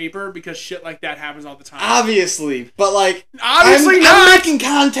game on paper because shit like that happens all the time. Obviously. But, like... Obviously I'm making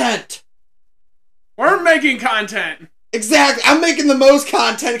content. We're making content. Exactly. I'm making the most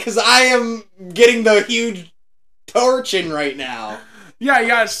content because I am getting the huge torching right now. Yeah, you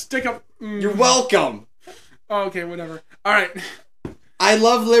gotta stick up... You're welcome. Oh, okay, whatever. Alright. I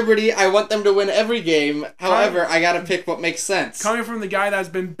love Liberty. I want them to win every game. However, I gotta pick what makes sense. Coming from the guy that's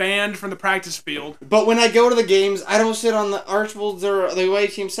been banned from the practice field. But when I go to the games, I don't sit on the Archibald's or the away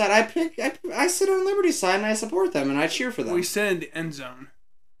team side. I sit on Liberty's side and I support them and I cheer for them. We sit in the end zone.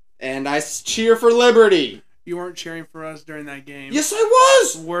 And I cheer for Liberty. You weren't cheering for us during that game. Yes, I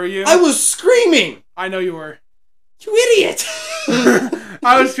was. Were you? I was screaming. I know you were. You idiot.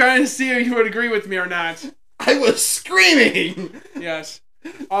 I was trying to see if you would agree with me or not. I was screaming. Yes.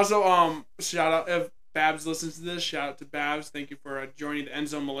 Also, shout out if Babs listens to this. Shout out to Babs. Thank you for joining the End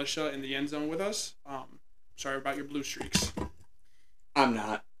Zone Militia in the end zone with us. Sorry about your blue streaks. I'm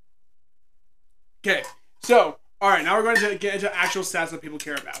not. Okay. So, all right. Now we're going to get into actual stats that people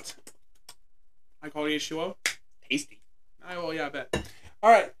care about. I call you H2O. Tasty. Well, yeah, I bet. All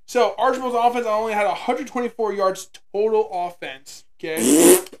right. So Archibald's offense only had 124 yards total offense.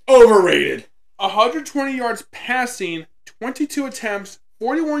 Okay. Overrated. 120 yards passing, 22 attempts,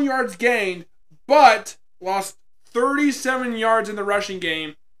 41 yards gained, but lost 37 yards in the rushing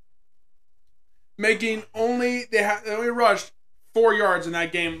game, making they only rushed 4 yards in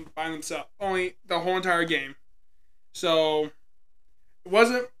that game by themselves, only the whole entire game. So it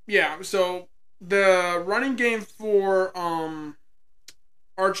wasn't so the running game for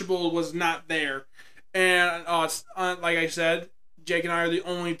Archibald was not there, and like I said, Jake and I are the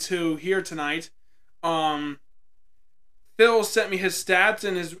only two here tonight. Phil sent me his stats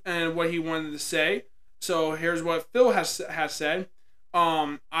and what he wanted to say. So here's what Phil has said.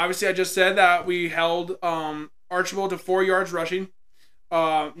 Obviously I just said that we held Archibald to 4 yards rushing.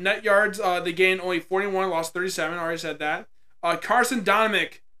 Net yards, they gained only 41, lost 37. I already said that. Carson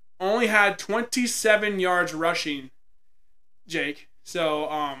Donomic only had 27 yards rushing. Jake. So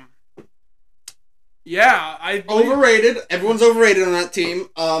yeah, I believe... Overrated. Everyone's overrated on that team.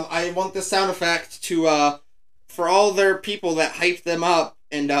 I want the sound effect to for all their people that hyped them up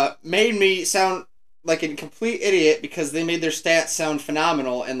and made me sound like a complete idiot because they made their stats sound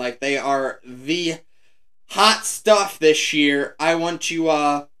phenomenal and like they are the hot stuff this year. I want you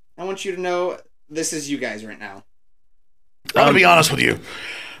to know this is you guys right now. I'm gonna be honest with you.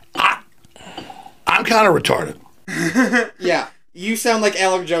 I'm kind of retarded. Yeah. You sound like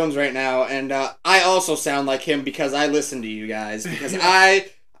Alec Jones right now, and I also sound like him because I listen to you guys. Because I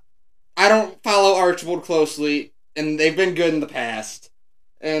don't follow Archibald closely, and they've been good in the past.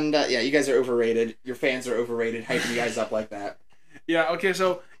 And yeah, you guys are overrated. Your fans are overrated, hyping you guys up like that. Yeah. Okay.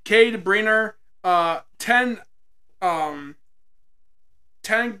 So Cade Breener, 10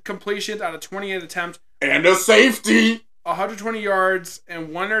 completions out of 28 attempts, and a safety, 120 yards,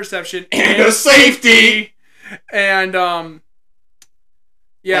 and 1 interception, and a safety, and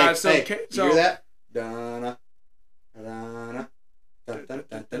yeah. Hey, so you hear that? Da-na, da-na,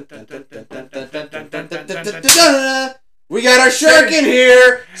 We got our shark in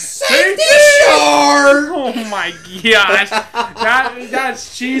here. Safety shark. Oh my gosh,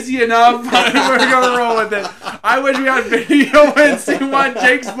 that's cheesy enough. But we're gonna roll with it. I wish we had video and see what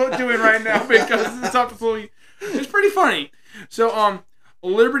Jake's doing right now because it's pretty funny. So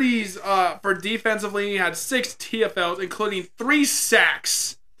Liberty's for defensively had 6 TFLs, including 3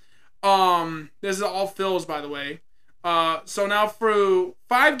 sacks. This is all fills, by the way. So now through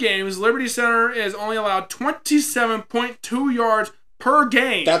 5 games, Liberty Center is only allowed 27.2 yards per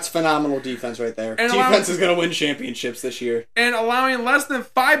game. That's phenomenal defense right there. And defense is going to win championships this year. And allowing less than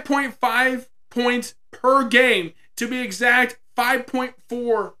 5.5 points per game. To be exact,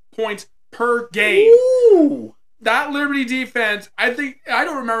 5.4 points per game. Ooh. That Liberty defense, I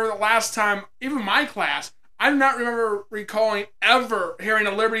don't remember the last time, even my class, I do not remember recalling ever hearing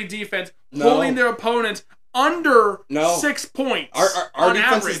a Liberty defense holding their opponents under 6 points. Our defenses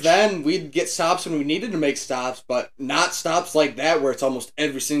average. then, we'd get stops when we needed to make stops, but not stops like that where it's almost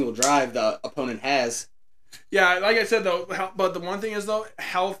every single drive the opponent has. Yeah, like I said, though, but the one thing is, though,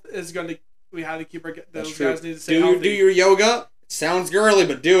 health is going to, we have to keep our, those guys need to stay healthy. Do your yoga. It sounds girly,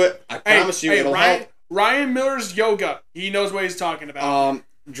 but do it. I promise you it'll help. Ryan Miller's yoga. He knows what he's talking about.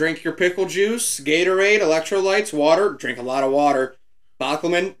 Drink your pickle juice, Gatorade, electrolytes, water. Drink a lot of water.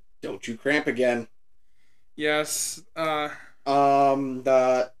 Bockelman, don't you cramp again. Yes. Talk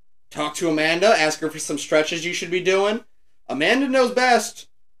to Amanda. Ask her for some stretches you should be doing. Amanda knows best.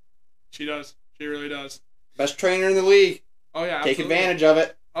 She does. She really does. Best trainer in the league. Oh, yeah, Take absolutely. advantage of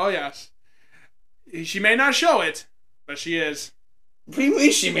it. Oh, yes. She may not show it, but she is. What do you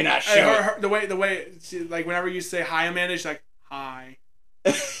mean she may not show it? The way she, like, whenever you say hi, Amanda, she's like, hi.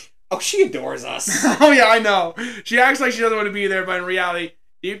 Oh, she adores us. Oh, yeah, I know. She acts like she doesn't want to be there, but in reality,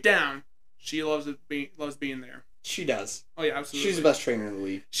 deep down, she loves being there. She does. Oh, yeah, absolutely. She's the best trainer in the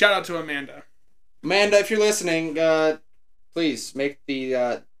league. Shout out to Amanda. Amanda, if you're listening, please make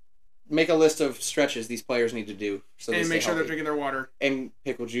a list of stretches these players need to do. So And make sure they're healthy. drinking their water. And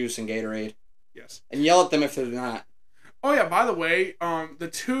pickle juice and Gatorade. Yes. And yell at them if they're not. Oh, yeah, by the way, the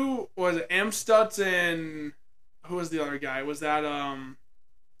two, was it Amstutz and who was the other guy? Was that, I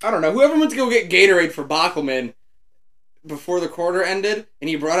don't know. Whoever went to go get Gatorade for Bockelman before the quarter ended,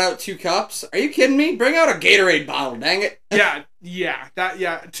 and he brought out 2 cups. Are you kidding me? Bring out a Gatorade bottle, dang it. Yeah.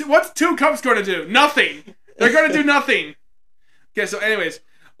 What's 2 cups going to do? Nothing. They're going to do nothing. Okay, so anyways,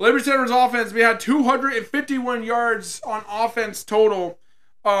 Liberty Center's offense, we had 251 yards on offense total.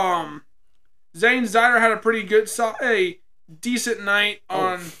 Zane Zyder had a pretty good, a decent night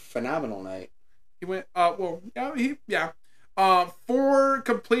on. Phenomenal night. He went, 4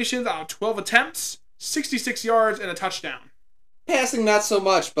 completions out of 12 attempts, 66 yards, and a touchdown. Passing not so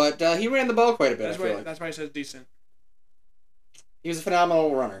much, but he ran the ball quite a bit. That's why he says decent. He was a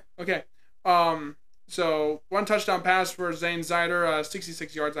phenomenal runner. Okay. So 1 touchdown pass for Zane Zyder,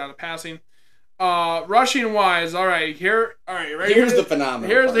 66 yards out of passing. Rushing wise, right Here's the phenomenal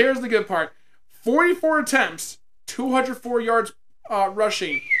part. Here's the good part. 44 attempts, 204 yards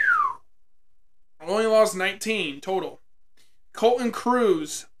rushing. Only lost 19 total. Colton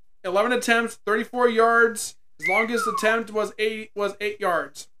Cruz, 11 attempts, 34 yards. His longest attempt was 8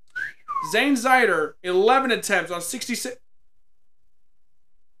 yards. Zane Zyder, 11 attempts on 66.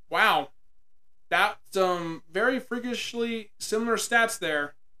 Wow. That's very freakishly similar stats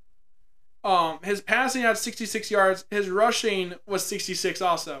there. His passing had 66 yards. His rushing was 66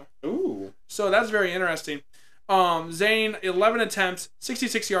 also. Ooh. So that's very interesting. Zane, 11 attempts,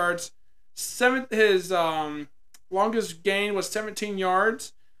 66 yards. His longest gain was 17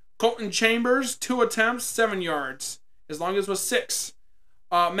 yards. Colton Chambers, 2 attempts, 7 yards. His longest was 6.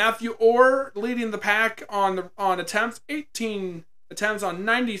 Matthew Orr leading the pack on attempts, 18 attempts on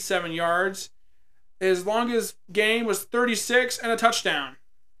 97 yards. His longest gain was 36 and a touchdown.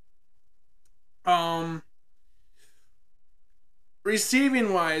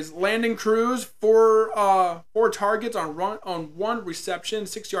 Receiving wise, Landon Cruz, 4 targets on 1 reception,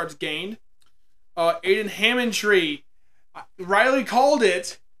 6 yards gained. Aiden Hammondtree, Riley called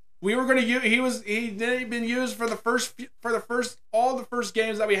it. We were gonna use. He didn't been used for the first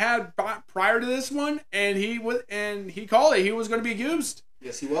games that we had prior to this one, and he called it. He was gonna be used.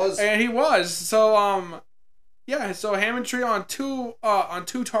 Yes, he was. And he was. So so Hammondtree on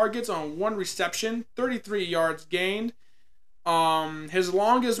 2 targets on 1 reception, 33 yards gained. His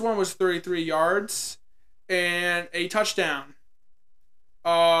longest one was 33 yards and a touchdown.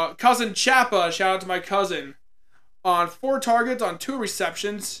 Cousin Chappa, shout out to my cousin, on 4 targets on 2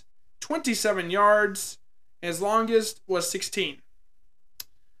 receptions, 27 yards. His longest was 16.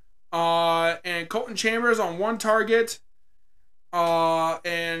 And Colton Chambers on 1 target,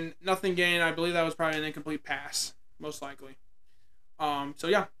 And nothing gained. I believe that was probably an incomplete pass, most likely. So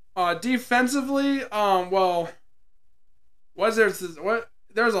yeah. Defensively, well,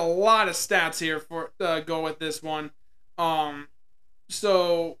 there's a lot of stats here for go with this one.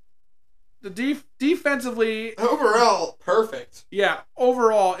 So the defensively Overall, perfect. yeah,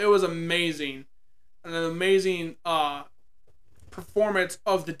 overall it was amazing. An amazing performance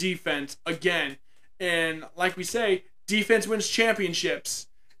of the defense again. And like we say, defense wins championships.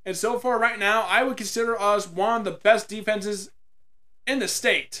 And so far right now, I would consider us one of the best defenses in the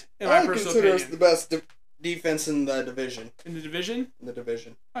state, in my I personal consider opinion. us the best defense in the division. In the division? In the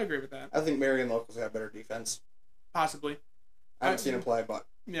division. I agree with that. I think Marion Locals have better defense. Possibly. I haven't seen them play, but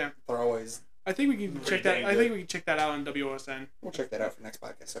Yeah. they're always... I think we can check that. I think we can check that out on WOSN. We'll check that out for next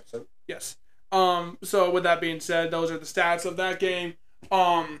podcast episode. Yes. So with that being said, those are the stats of that game.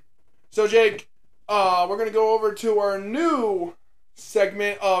 So Jake, we're gonna go over to our new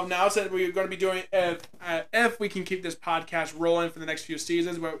segment of now. Said we're gonna be doing if we can keep this podcast rolling for the next few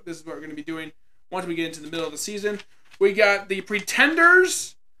seasons. This is what we're gonna be doing once we get into the middle of the season. We got the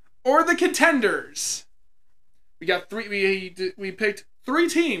pretenders or the contenders. We got three. We picked 3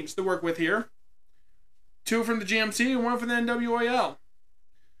 teams to work with here. 2 from the GMC and 1 from the NWAL.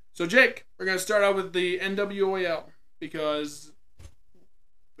 So Jake, we're gonna start out with the NWAL because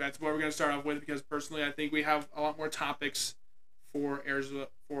that's what we're gonna start off with. Because personally, I think we have a lot more topics for Arizona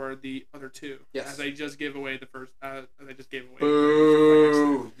for the other 2. Yes. As I just gave away the first. As I just gave away.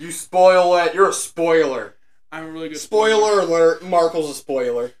 Boo! You spoil it. You're a spoiler. I'm a really good Spoiler alert. Markle's a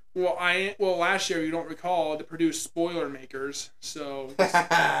spoiler. Well, last year you don't recall to produce spoiler makers, so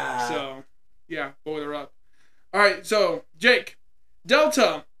yeah, boiler up. All right, so Jake,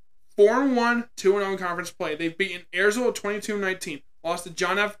 Delta, 4-1, 2-0 in conference play. They've beaten Airsville 22-19, lost to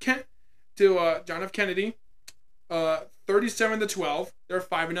John F. Kennedy, 37-12. They're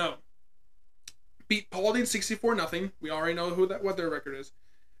 5-0. Beat Paulding 64-0. We already know what their record is.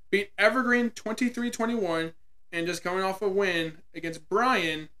 Beat Evergreen 23-21, and just coming off a win against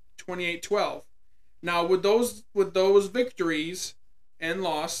Bryan 28-12. Now with those victories and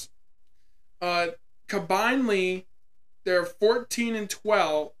loss, combinedly they're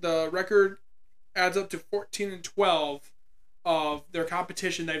 14-12. The record adds up to 14-12 of their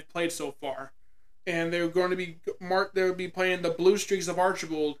competition they've played so far, and they're going to be They'll be playing the Blue Streaks of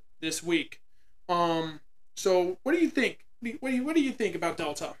Archibald this week. So what do you think? What do you think about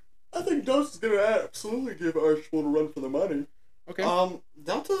Delta? I think Delta's gonna absolutely give Archibald a run for the money. Okay.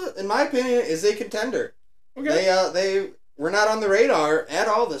 Delta, in my opinion, is a contender. Okay. They were not on the radar at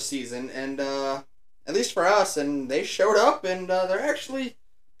all this season, and at least for us, and they showed up, and they're actually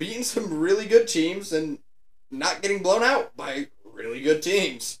beating some really good teams and not getting blown out by really good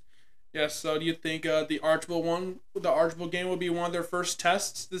teams. Yes. So do you think the Archibald game will be one of their first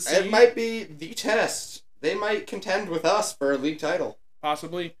tests this season? It might be the test. They might contend with us for a league title.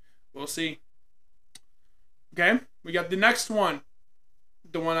 Possibly. We'll see. Okay, we got the next one.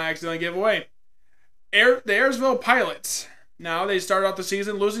 The one I accidentally gave away. The Ayersville Pilots. Now, they started off the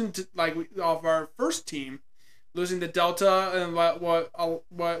season losing off our first team. Losing to Delta and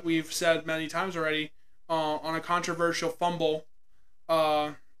what we've said many times already on a controversial fumble.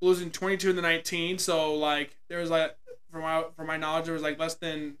 Losing 22-19. So, there was from my knowledge, there was less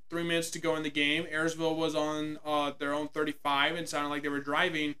than 3 minutes to go in the game. Ayersville was on their own 35 and sounded like they were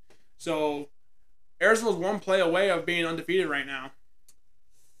driving. So, Ayersville's one play away of being undefeated right now.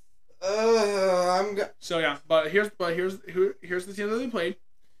 So yeah, but here's the team that they played.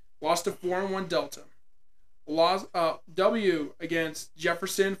 Lost to 4-1 Delta. Lost W against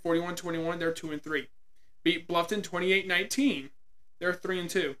Jefferson 41-21. They're 2-3. Beat Bluffton 28-19. They're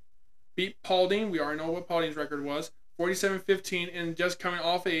 3-2. Beat Paulding. We already know what Paulding's record was. 47-15, and just coming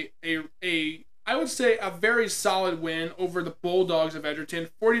off a I would say a very solid win over the Bulldogs of Edgerton,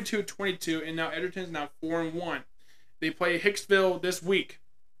 42-22, and now Edgerton's now 4-1. They play Hicksville this week.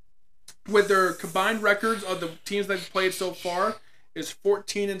 With their combined records of the teams they've played so far is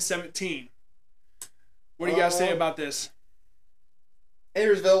 14-17. What do you guys say about this?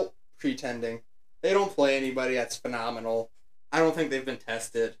 Ayersville pretending. They don't play anybody that's phenomenal. I don't think they've been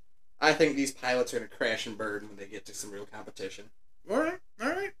tested. I think these Pilots are going to crash and burn when they get to some real competition. All right.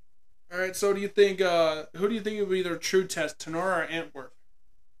 So do you think, who do you think will be their true test, Tenora or Antwerp?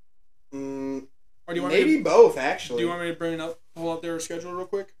 Or do you want maybe both, actually. Do you want me to pull up their schedule real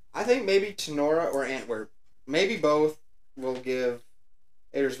quick? I think maybe Tenora or Antwerp. Maybe both will give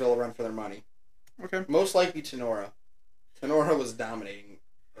Ayersville a run for their money. Okay. Most likely Tenora. Tenora was dominating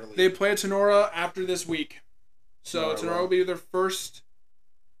early. They play Tenora after this week. So Tenora will be their first.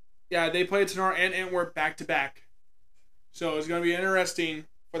 Yeah, they play Tenora and Antwerp back to back. So it's going to be interesting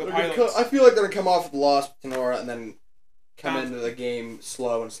for the I Pilots. feel like they're going to come off with the loss to Nora and then come Bounce. into the game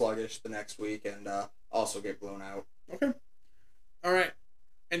slow and sluggish the next week and also get blown out. Okay. All right.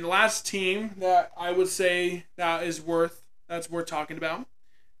 And the last team that I would say that's worth talking about,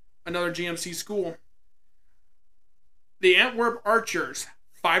 another GMC school. The Antwerp Archers,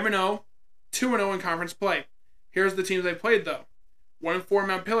 5-0, 2-0 in conference play. Here's the teams they played though. 1-4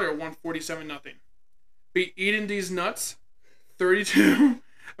 Montpelier, 147-0. Beat Eden D's Nuts, 54-32.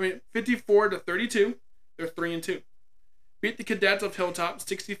 They're 3-2. Beat the Cadets of Hilltop,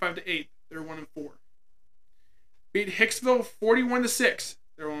 65-8. They're 1-4. Beat Hicksville 41-6.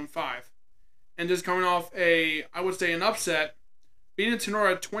 They're 1-5. And just coming off an upset, beating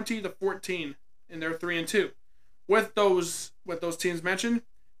Tenora 20-14, and they're 3-2. With those teams mentioned,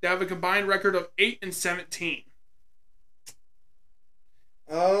 they have a combined record of 8-17.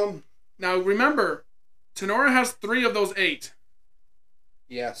 Now remember, Tenora has 3 of those 8.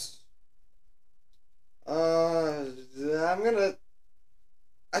 Yes. I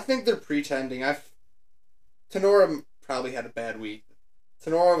think they're pretending. Tenora probably had a bad week.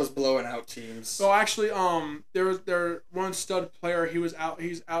 Tenora was blowing out teams. So actually, there one stud player. He's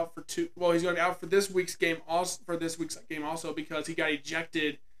out for 2. Well, he's going to be out for this week's game also because he got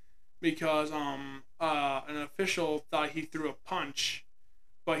ejected because an official thought he threw a punch,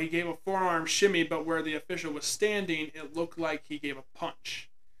 but he gave a forearm shimmy. But where the official was standing, it looked like he gave a punch.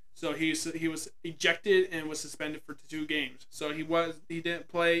 So he was ejected and was suspended for 2 games. So he didn't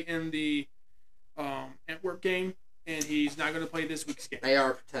play in the Antwerp game, and he's not going to play this week's game. They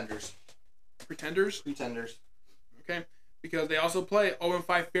are pretenders. Pretenders? Pretenders. Okay. Because they also play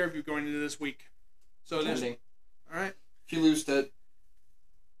 0-5 Fairview going into this week. So Pretending. All right. If you lose to...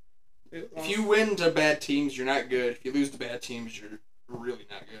 If you win to bad teams, you're not good. If you lose to bad teams, you're really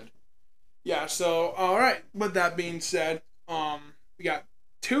not good. Yeah, so, all right. With that being said, we got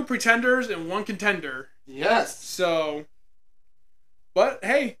 2 pretenders and 1 contender. Yes. So, but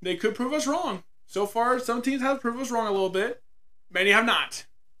hey, they could prove us wrong. So far, some teams have proved us wrong a little bit. Many have not.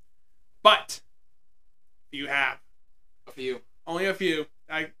 But you have. A few. Only a few.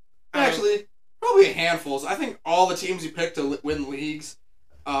 Actually, probably a handful. I think all the teams you picked to win leagues,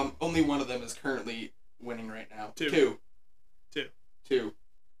 only one of them is currently winning right now. 2. 2.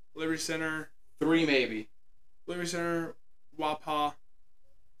 Liberty Center. 3 maybe. Liberty Center, Wapa.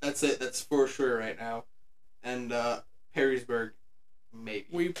 That's it. That's for sure right now. And Perrysburg, maybe.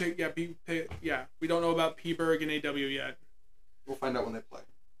 We don't know about P-Burg and AW yet. We'll find out when they play.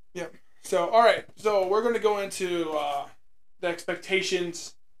 Yep. So, all right. So, we're going to go into the expectation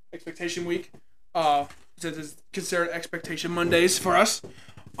week. Since it's considered Expectation Mondays for us.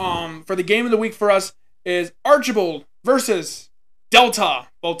 For the game of the week for us is Archibald versus Delta.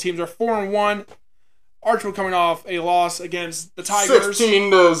 Both teams are 4-1. Archibald coming off a loss against the Tigers.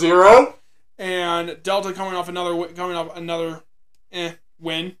 16-0. And Delta coming off another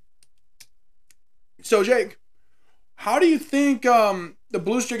win. So, Jake, how do you think the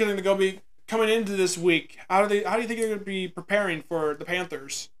Blue Streak are going to be coming into this week? How do you think they're going to be preparing for the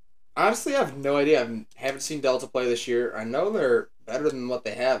Panthers? Honestly, I have no idea. I haven't seen Delta play this year. I know they're better than what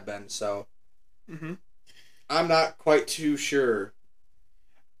they have been, so I'm not quite too sure.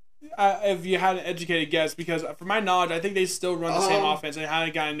 If you had an educated guess, because from my knowledge, I think they still run the same offense. They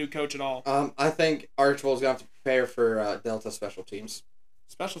haven't got a new coach at all. I think Archibald's going to have to prepare for Delta special teams.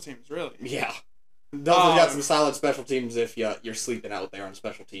 Special teams, really? Yeah. Delta's got some solid special teams if you're sleeping out there on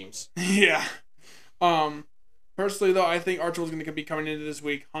special teams. Yeah. Personally, though, I think Archibald's going to be coming into this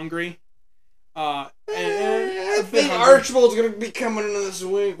week hungry. I think Archibald's going to be coming into this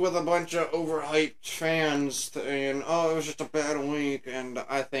week with a bunch of overhyped fans saying, oh, it was just a bad week, and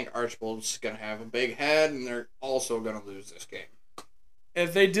I think Archibald's going to have a big head, and they're also going to lose this game.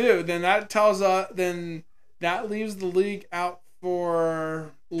 If they do, then that tells then that leaves the league out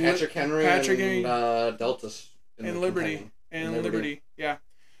for Patrick Henry and Deltas. And Liberty. Liberty, yeah.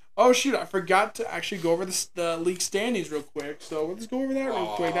 Oh, shoot, I forgot to actually go over the league standings real quick, so let's go over that real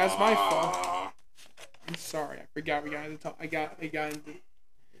quick. That's my fault. I'm sorry, I forgot we got to talk. I got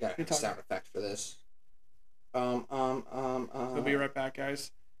a sound effect for this. We'll be right back,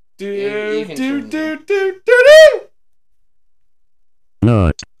 guys.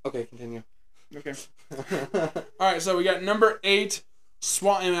 No. Okay, continue. Okay. All right, so we got number 8,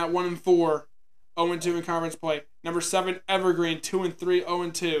 Swanton at 1-4, 0-2 in conference play. Number 7, Evergreen 2-3,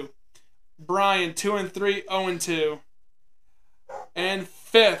 0-2. Bryan 2-3, 0-2. And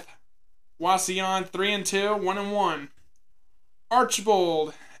 5th, Wauseon 3-2, 1-1.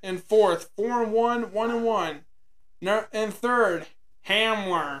 Archibald in 4th, 4-1, 1-1. And 3rd,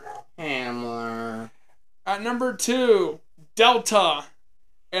 Hamler. Hamler. At number 2, Delta.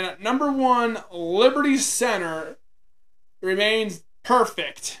 And at number 1, Liberty Center remains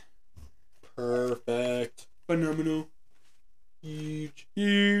perfect. Perfect. Phenomenal. Huge.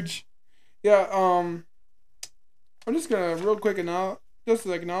 Huge. Yeah, I'm just gonna real quick just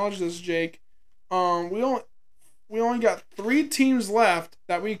to acknowledge this, Jake. We only got 3 teams left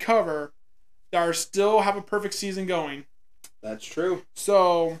that we cover that are still have a perfect season going. That's true.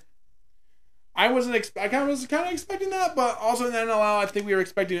 So I was kind of expecting that, but also in the NLL, I think we were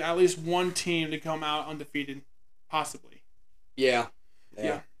expecting at least one team to come out undefeated, possibly. Yeah.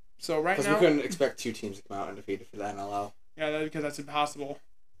 So right now, because we couldn't expect 2 teams to come out undefeated for the NLL. Yeah, because that's impossible.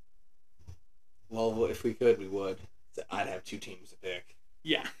 Well, if we could, we would. I'd have 2 teams to pick.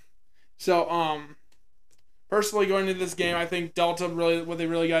 Yeah. So personally, going into this game, I think Delta what they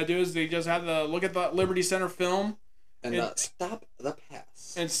really got to do is they just have to look at the Liberty Center film and stop the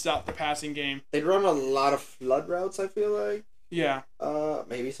pass. And stop the passing game. They'd run a lot of flood routes, I feel like. Yeah.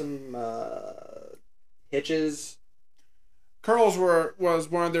 Maybe some hitches. Curls was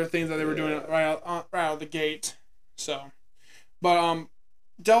one of their things that they were doing right out of the gate. So, but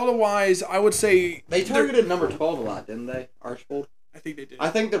Delta wise, I would say they targeted number 12 a lot, didn't they, Archbold? I think they did. I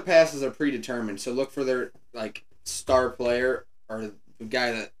think their passes are predetermined, so look for their star player or the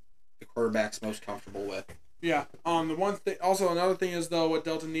guy that the quarterback's most comfortable with. Yeah. The one thing, also another thing is though, what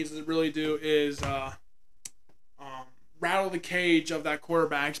Delta needs to really do is rattle the cage of that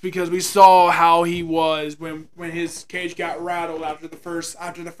quarterback, because we saw how he was when his cage got rattled after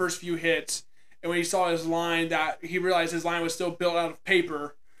the first few hits, and when he saw his line, that he realized his line was still built out of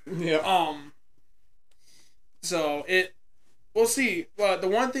paper. Yeah. So we'll see. But the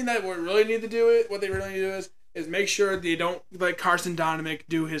one thing that we really need to do what they really need to do is make sure they don't let Carson Dominic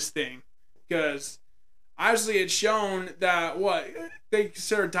do his thing, because obviously it's shown that they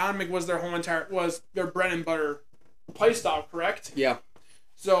consider Dominic was their bread and butter play style, correct? Yeah.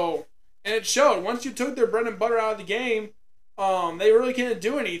 So, and it showed. Once you took their bread and butter out of the game, they really couldn't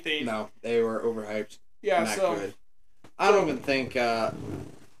do anything. No, they were overhyped. Yeah, not good. I don't even think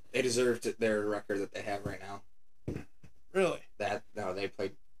they deserved their record that they have right now. Really? No, they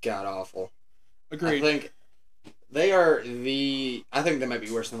played god awful. Agreed. I think they might be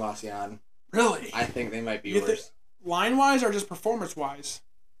worse than Wasion. Really? I think they might be worse. Line-wise or just performance-wise?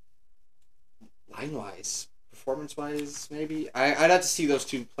 Line-wise. Performance-wise, maybe. I'd have to see those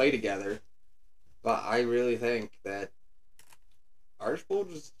two play together. But I really think that Archbold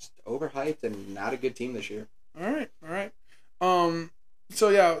is just overhyped and not a good team this year. All right. So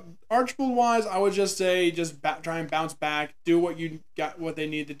yeah, Archbold-wise, I would just say try and bounce back, do what they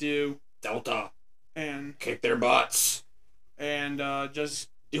need to do. Delta. And kick their butts. And just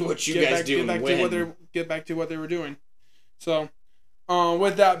do what you guys do and win. Get back to what they were doing. So,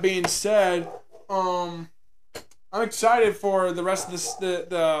 with that being said, I'm excited for the rest of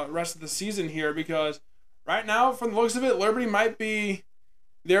the rest of the season here, because right now, from the looks of it, Liberty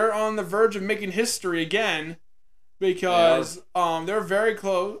they're on the verge of making history again, because they're very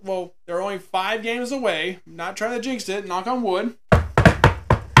close. Well, they're only 5 games away. Not trying to jinx it, knock on wood.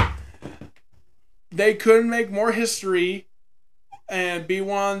 They couldn't make more history and be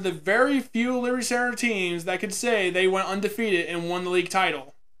one of the very few Liberty Center teams that could say they went undefeated and won the league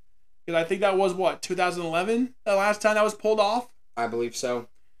title. Because I think that was, 2011? The last time that was pulled off? I believe so.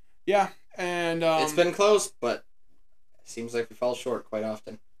 Yeah, and it's been close, but it seems like we fall short quite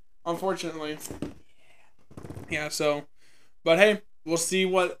often. Unfortunately. Yeah, so... But hey, we'll see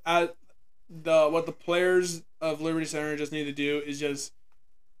what the players of Liberty Center just need to do is just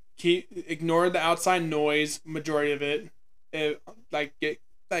ignore the outside noise, majority of it. Read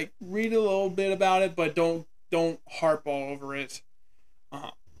a little bit about it, but don't harp all over it.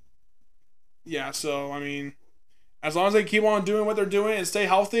 Yeah, so I mean, as long as they keep on doing what they're doing and stay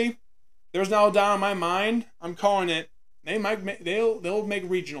healthy, there's no doubt in my mind. I'm calling it. They'll make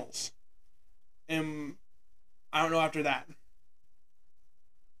regionals, and I don't know after that.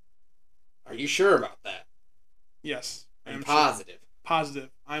 Are you sure about that? Yes, I'm positive.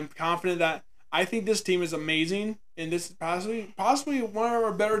 Positive. I'm confident that I think this team is amazing, and this is possibly one of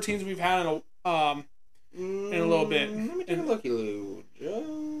our better teams we've had in a little bit. Let me take a looky, Lou.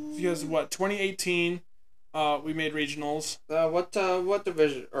 Because 2018, we made regionals. What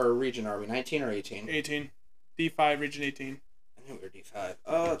division or region are we? 19 or 18? 18, D5 region 18. I knew we were D5.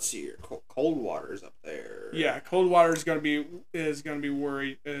 Let's see here. Coldwater's up there. Yeah, Coldwater is gonna be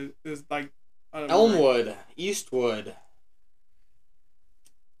worried. Is like Elmwood, Eastwood.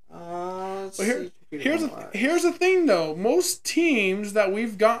 Here's the thing though. Most teams that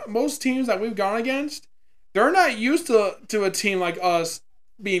we've gone against, they're not used to a team like us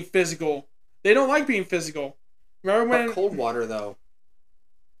being physical. They don't like being physical. Remember when But Coldwater, though.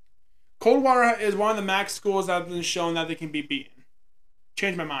 Coldwater is one of the MAC schools that have been shown that they can be beaten?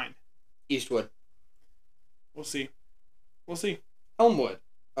 Changed my mind. Eastwood. We'll see. We'll see. Elmwood.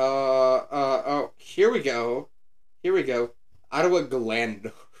 Oh, here we go. Ottawa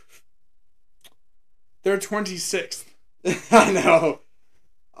Glandorf. They're 26th. I know.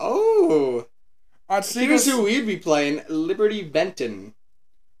 Oh. Here's Otsego. who we'd be playing. Liberty Benton.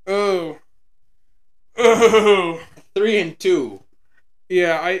 Oh. 3-2.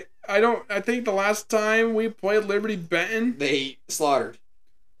 Yeah, I think the last time we played Liberty Benton, They slaughtered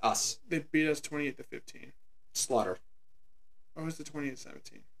us. they beat us 28-15. Slaughter. Or was it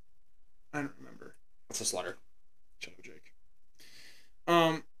 28-17? I don't remember. That's a slaughter. Shut up, Jake.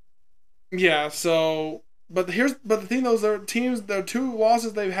 Yeah, so but the thing those are teams, the two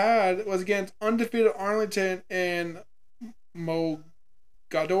losses they've had was against undefeated Arlington and Mogador.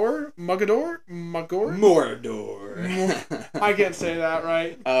 Mordor. I can't say that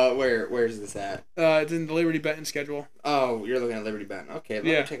right. Where's this at? It's in the Liberty Benton schedule. Oh, you're looking at Liberty Benton. Okay, let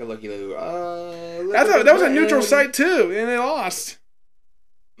Yeah. me take a looky loo. That was a neutral site too, and they lost.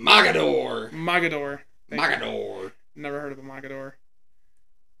 Mogador. Mogador. Thank you. Mogador. Never heard of a Mogador.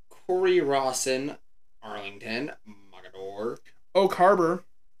 Corey Rawson, Arlington. Mogador. Oak Harbor,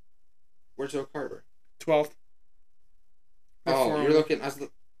 Where's Oak Harbor? 12th. Oh, you're looking. I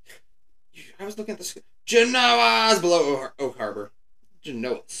was looking at this. Genoa's below Oak Harbor.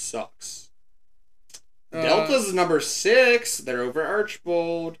 Genoa sucks. Delta's number 6. They're over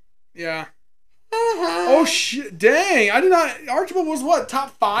Archbold. Yeah. Oh shit! Dang! I did not. Archibald was what,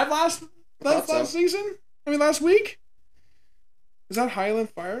 top 5 last so. season? I mean, last week. Is that Highland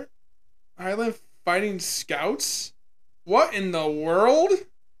Fire? Highland Fighting Scouts? What in the world?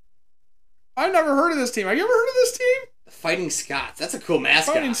 I've never heard of this team. Have you ever heard of this team? The Fighting Scots. That's a cool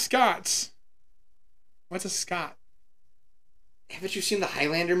mascot. Fighting Scots. What's a Scot? Haven't you seen the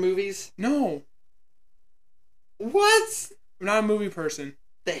Highlander movies? No, What? I'm not a movie person.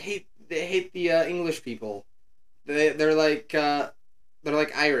 They hate the English people. They're like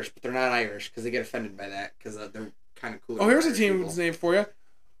Irish, but they're not Irish because they get offended by that because they're kind of cool. Oh, here's a team's name for you.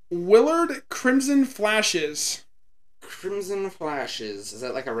 Willard Crimson Flashes. Crimson Flashes. Is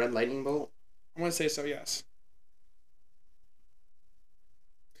that like a red lightning bolt? I'm going to say so, yes.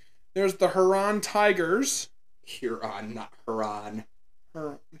 There's the Huron Tigers. Huron, not Huron.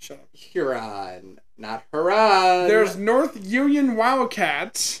 Shut up. Huron, not Huron. There's North Union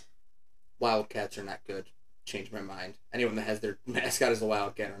Wildcats. Wildcats are not good. Changed my mind. Anyone that has their mascot as a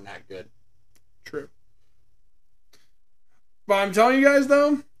Wildcat are not good. True. But I'm telling you guys,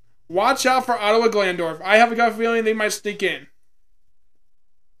 though, watch out for Ottawa Glandorf. I have a gut feeling they might sneak in.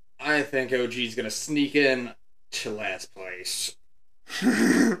 I think OG's going to sneak in to last place.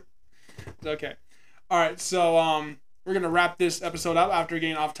 Okay. All right, so we're going to wrap this episode up after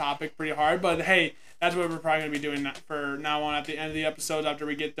getting off topic pretty hard. But, hey, that's what we're probably going to be doing for now on at the end of the episode after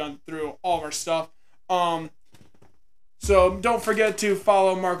we get done through all of our stuff. So don't forget to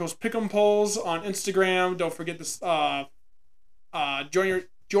follow Marco's Pick'em Polls on Instagram. Don't forget to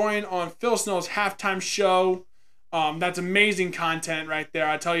join on Phil Snow's halftime show. That's amazing content right there.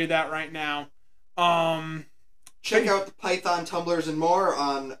 I tell you that right now. Check out the Python Tumblers and More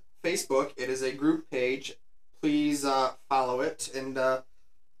on Facebook. It is a group page. Please follow it and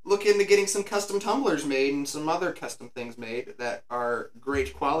look into getting some custom tumblers made and some other custom things made that are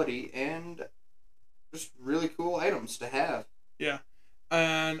great quality and just really cool items to have. Yeah.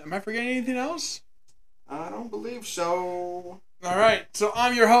 And am I forgetting anything else? I don't believe so. All right. So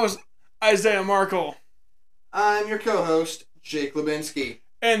I'm your host, Isaiah Markle. I'm your co-host, Jake Lubinsky.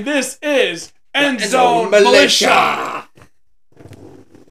 And this is End The Zone Militia. Militia.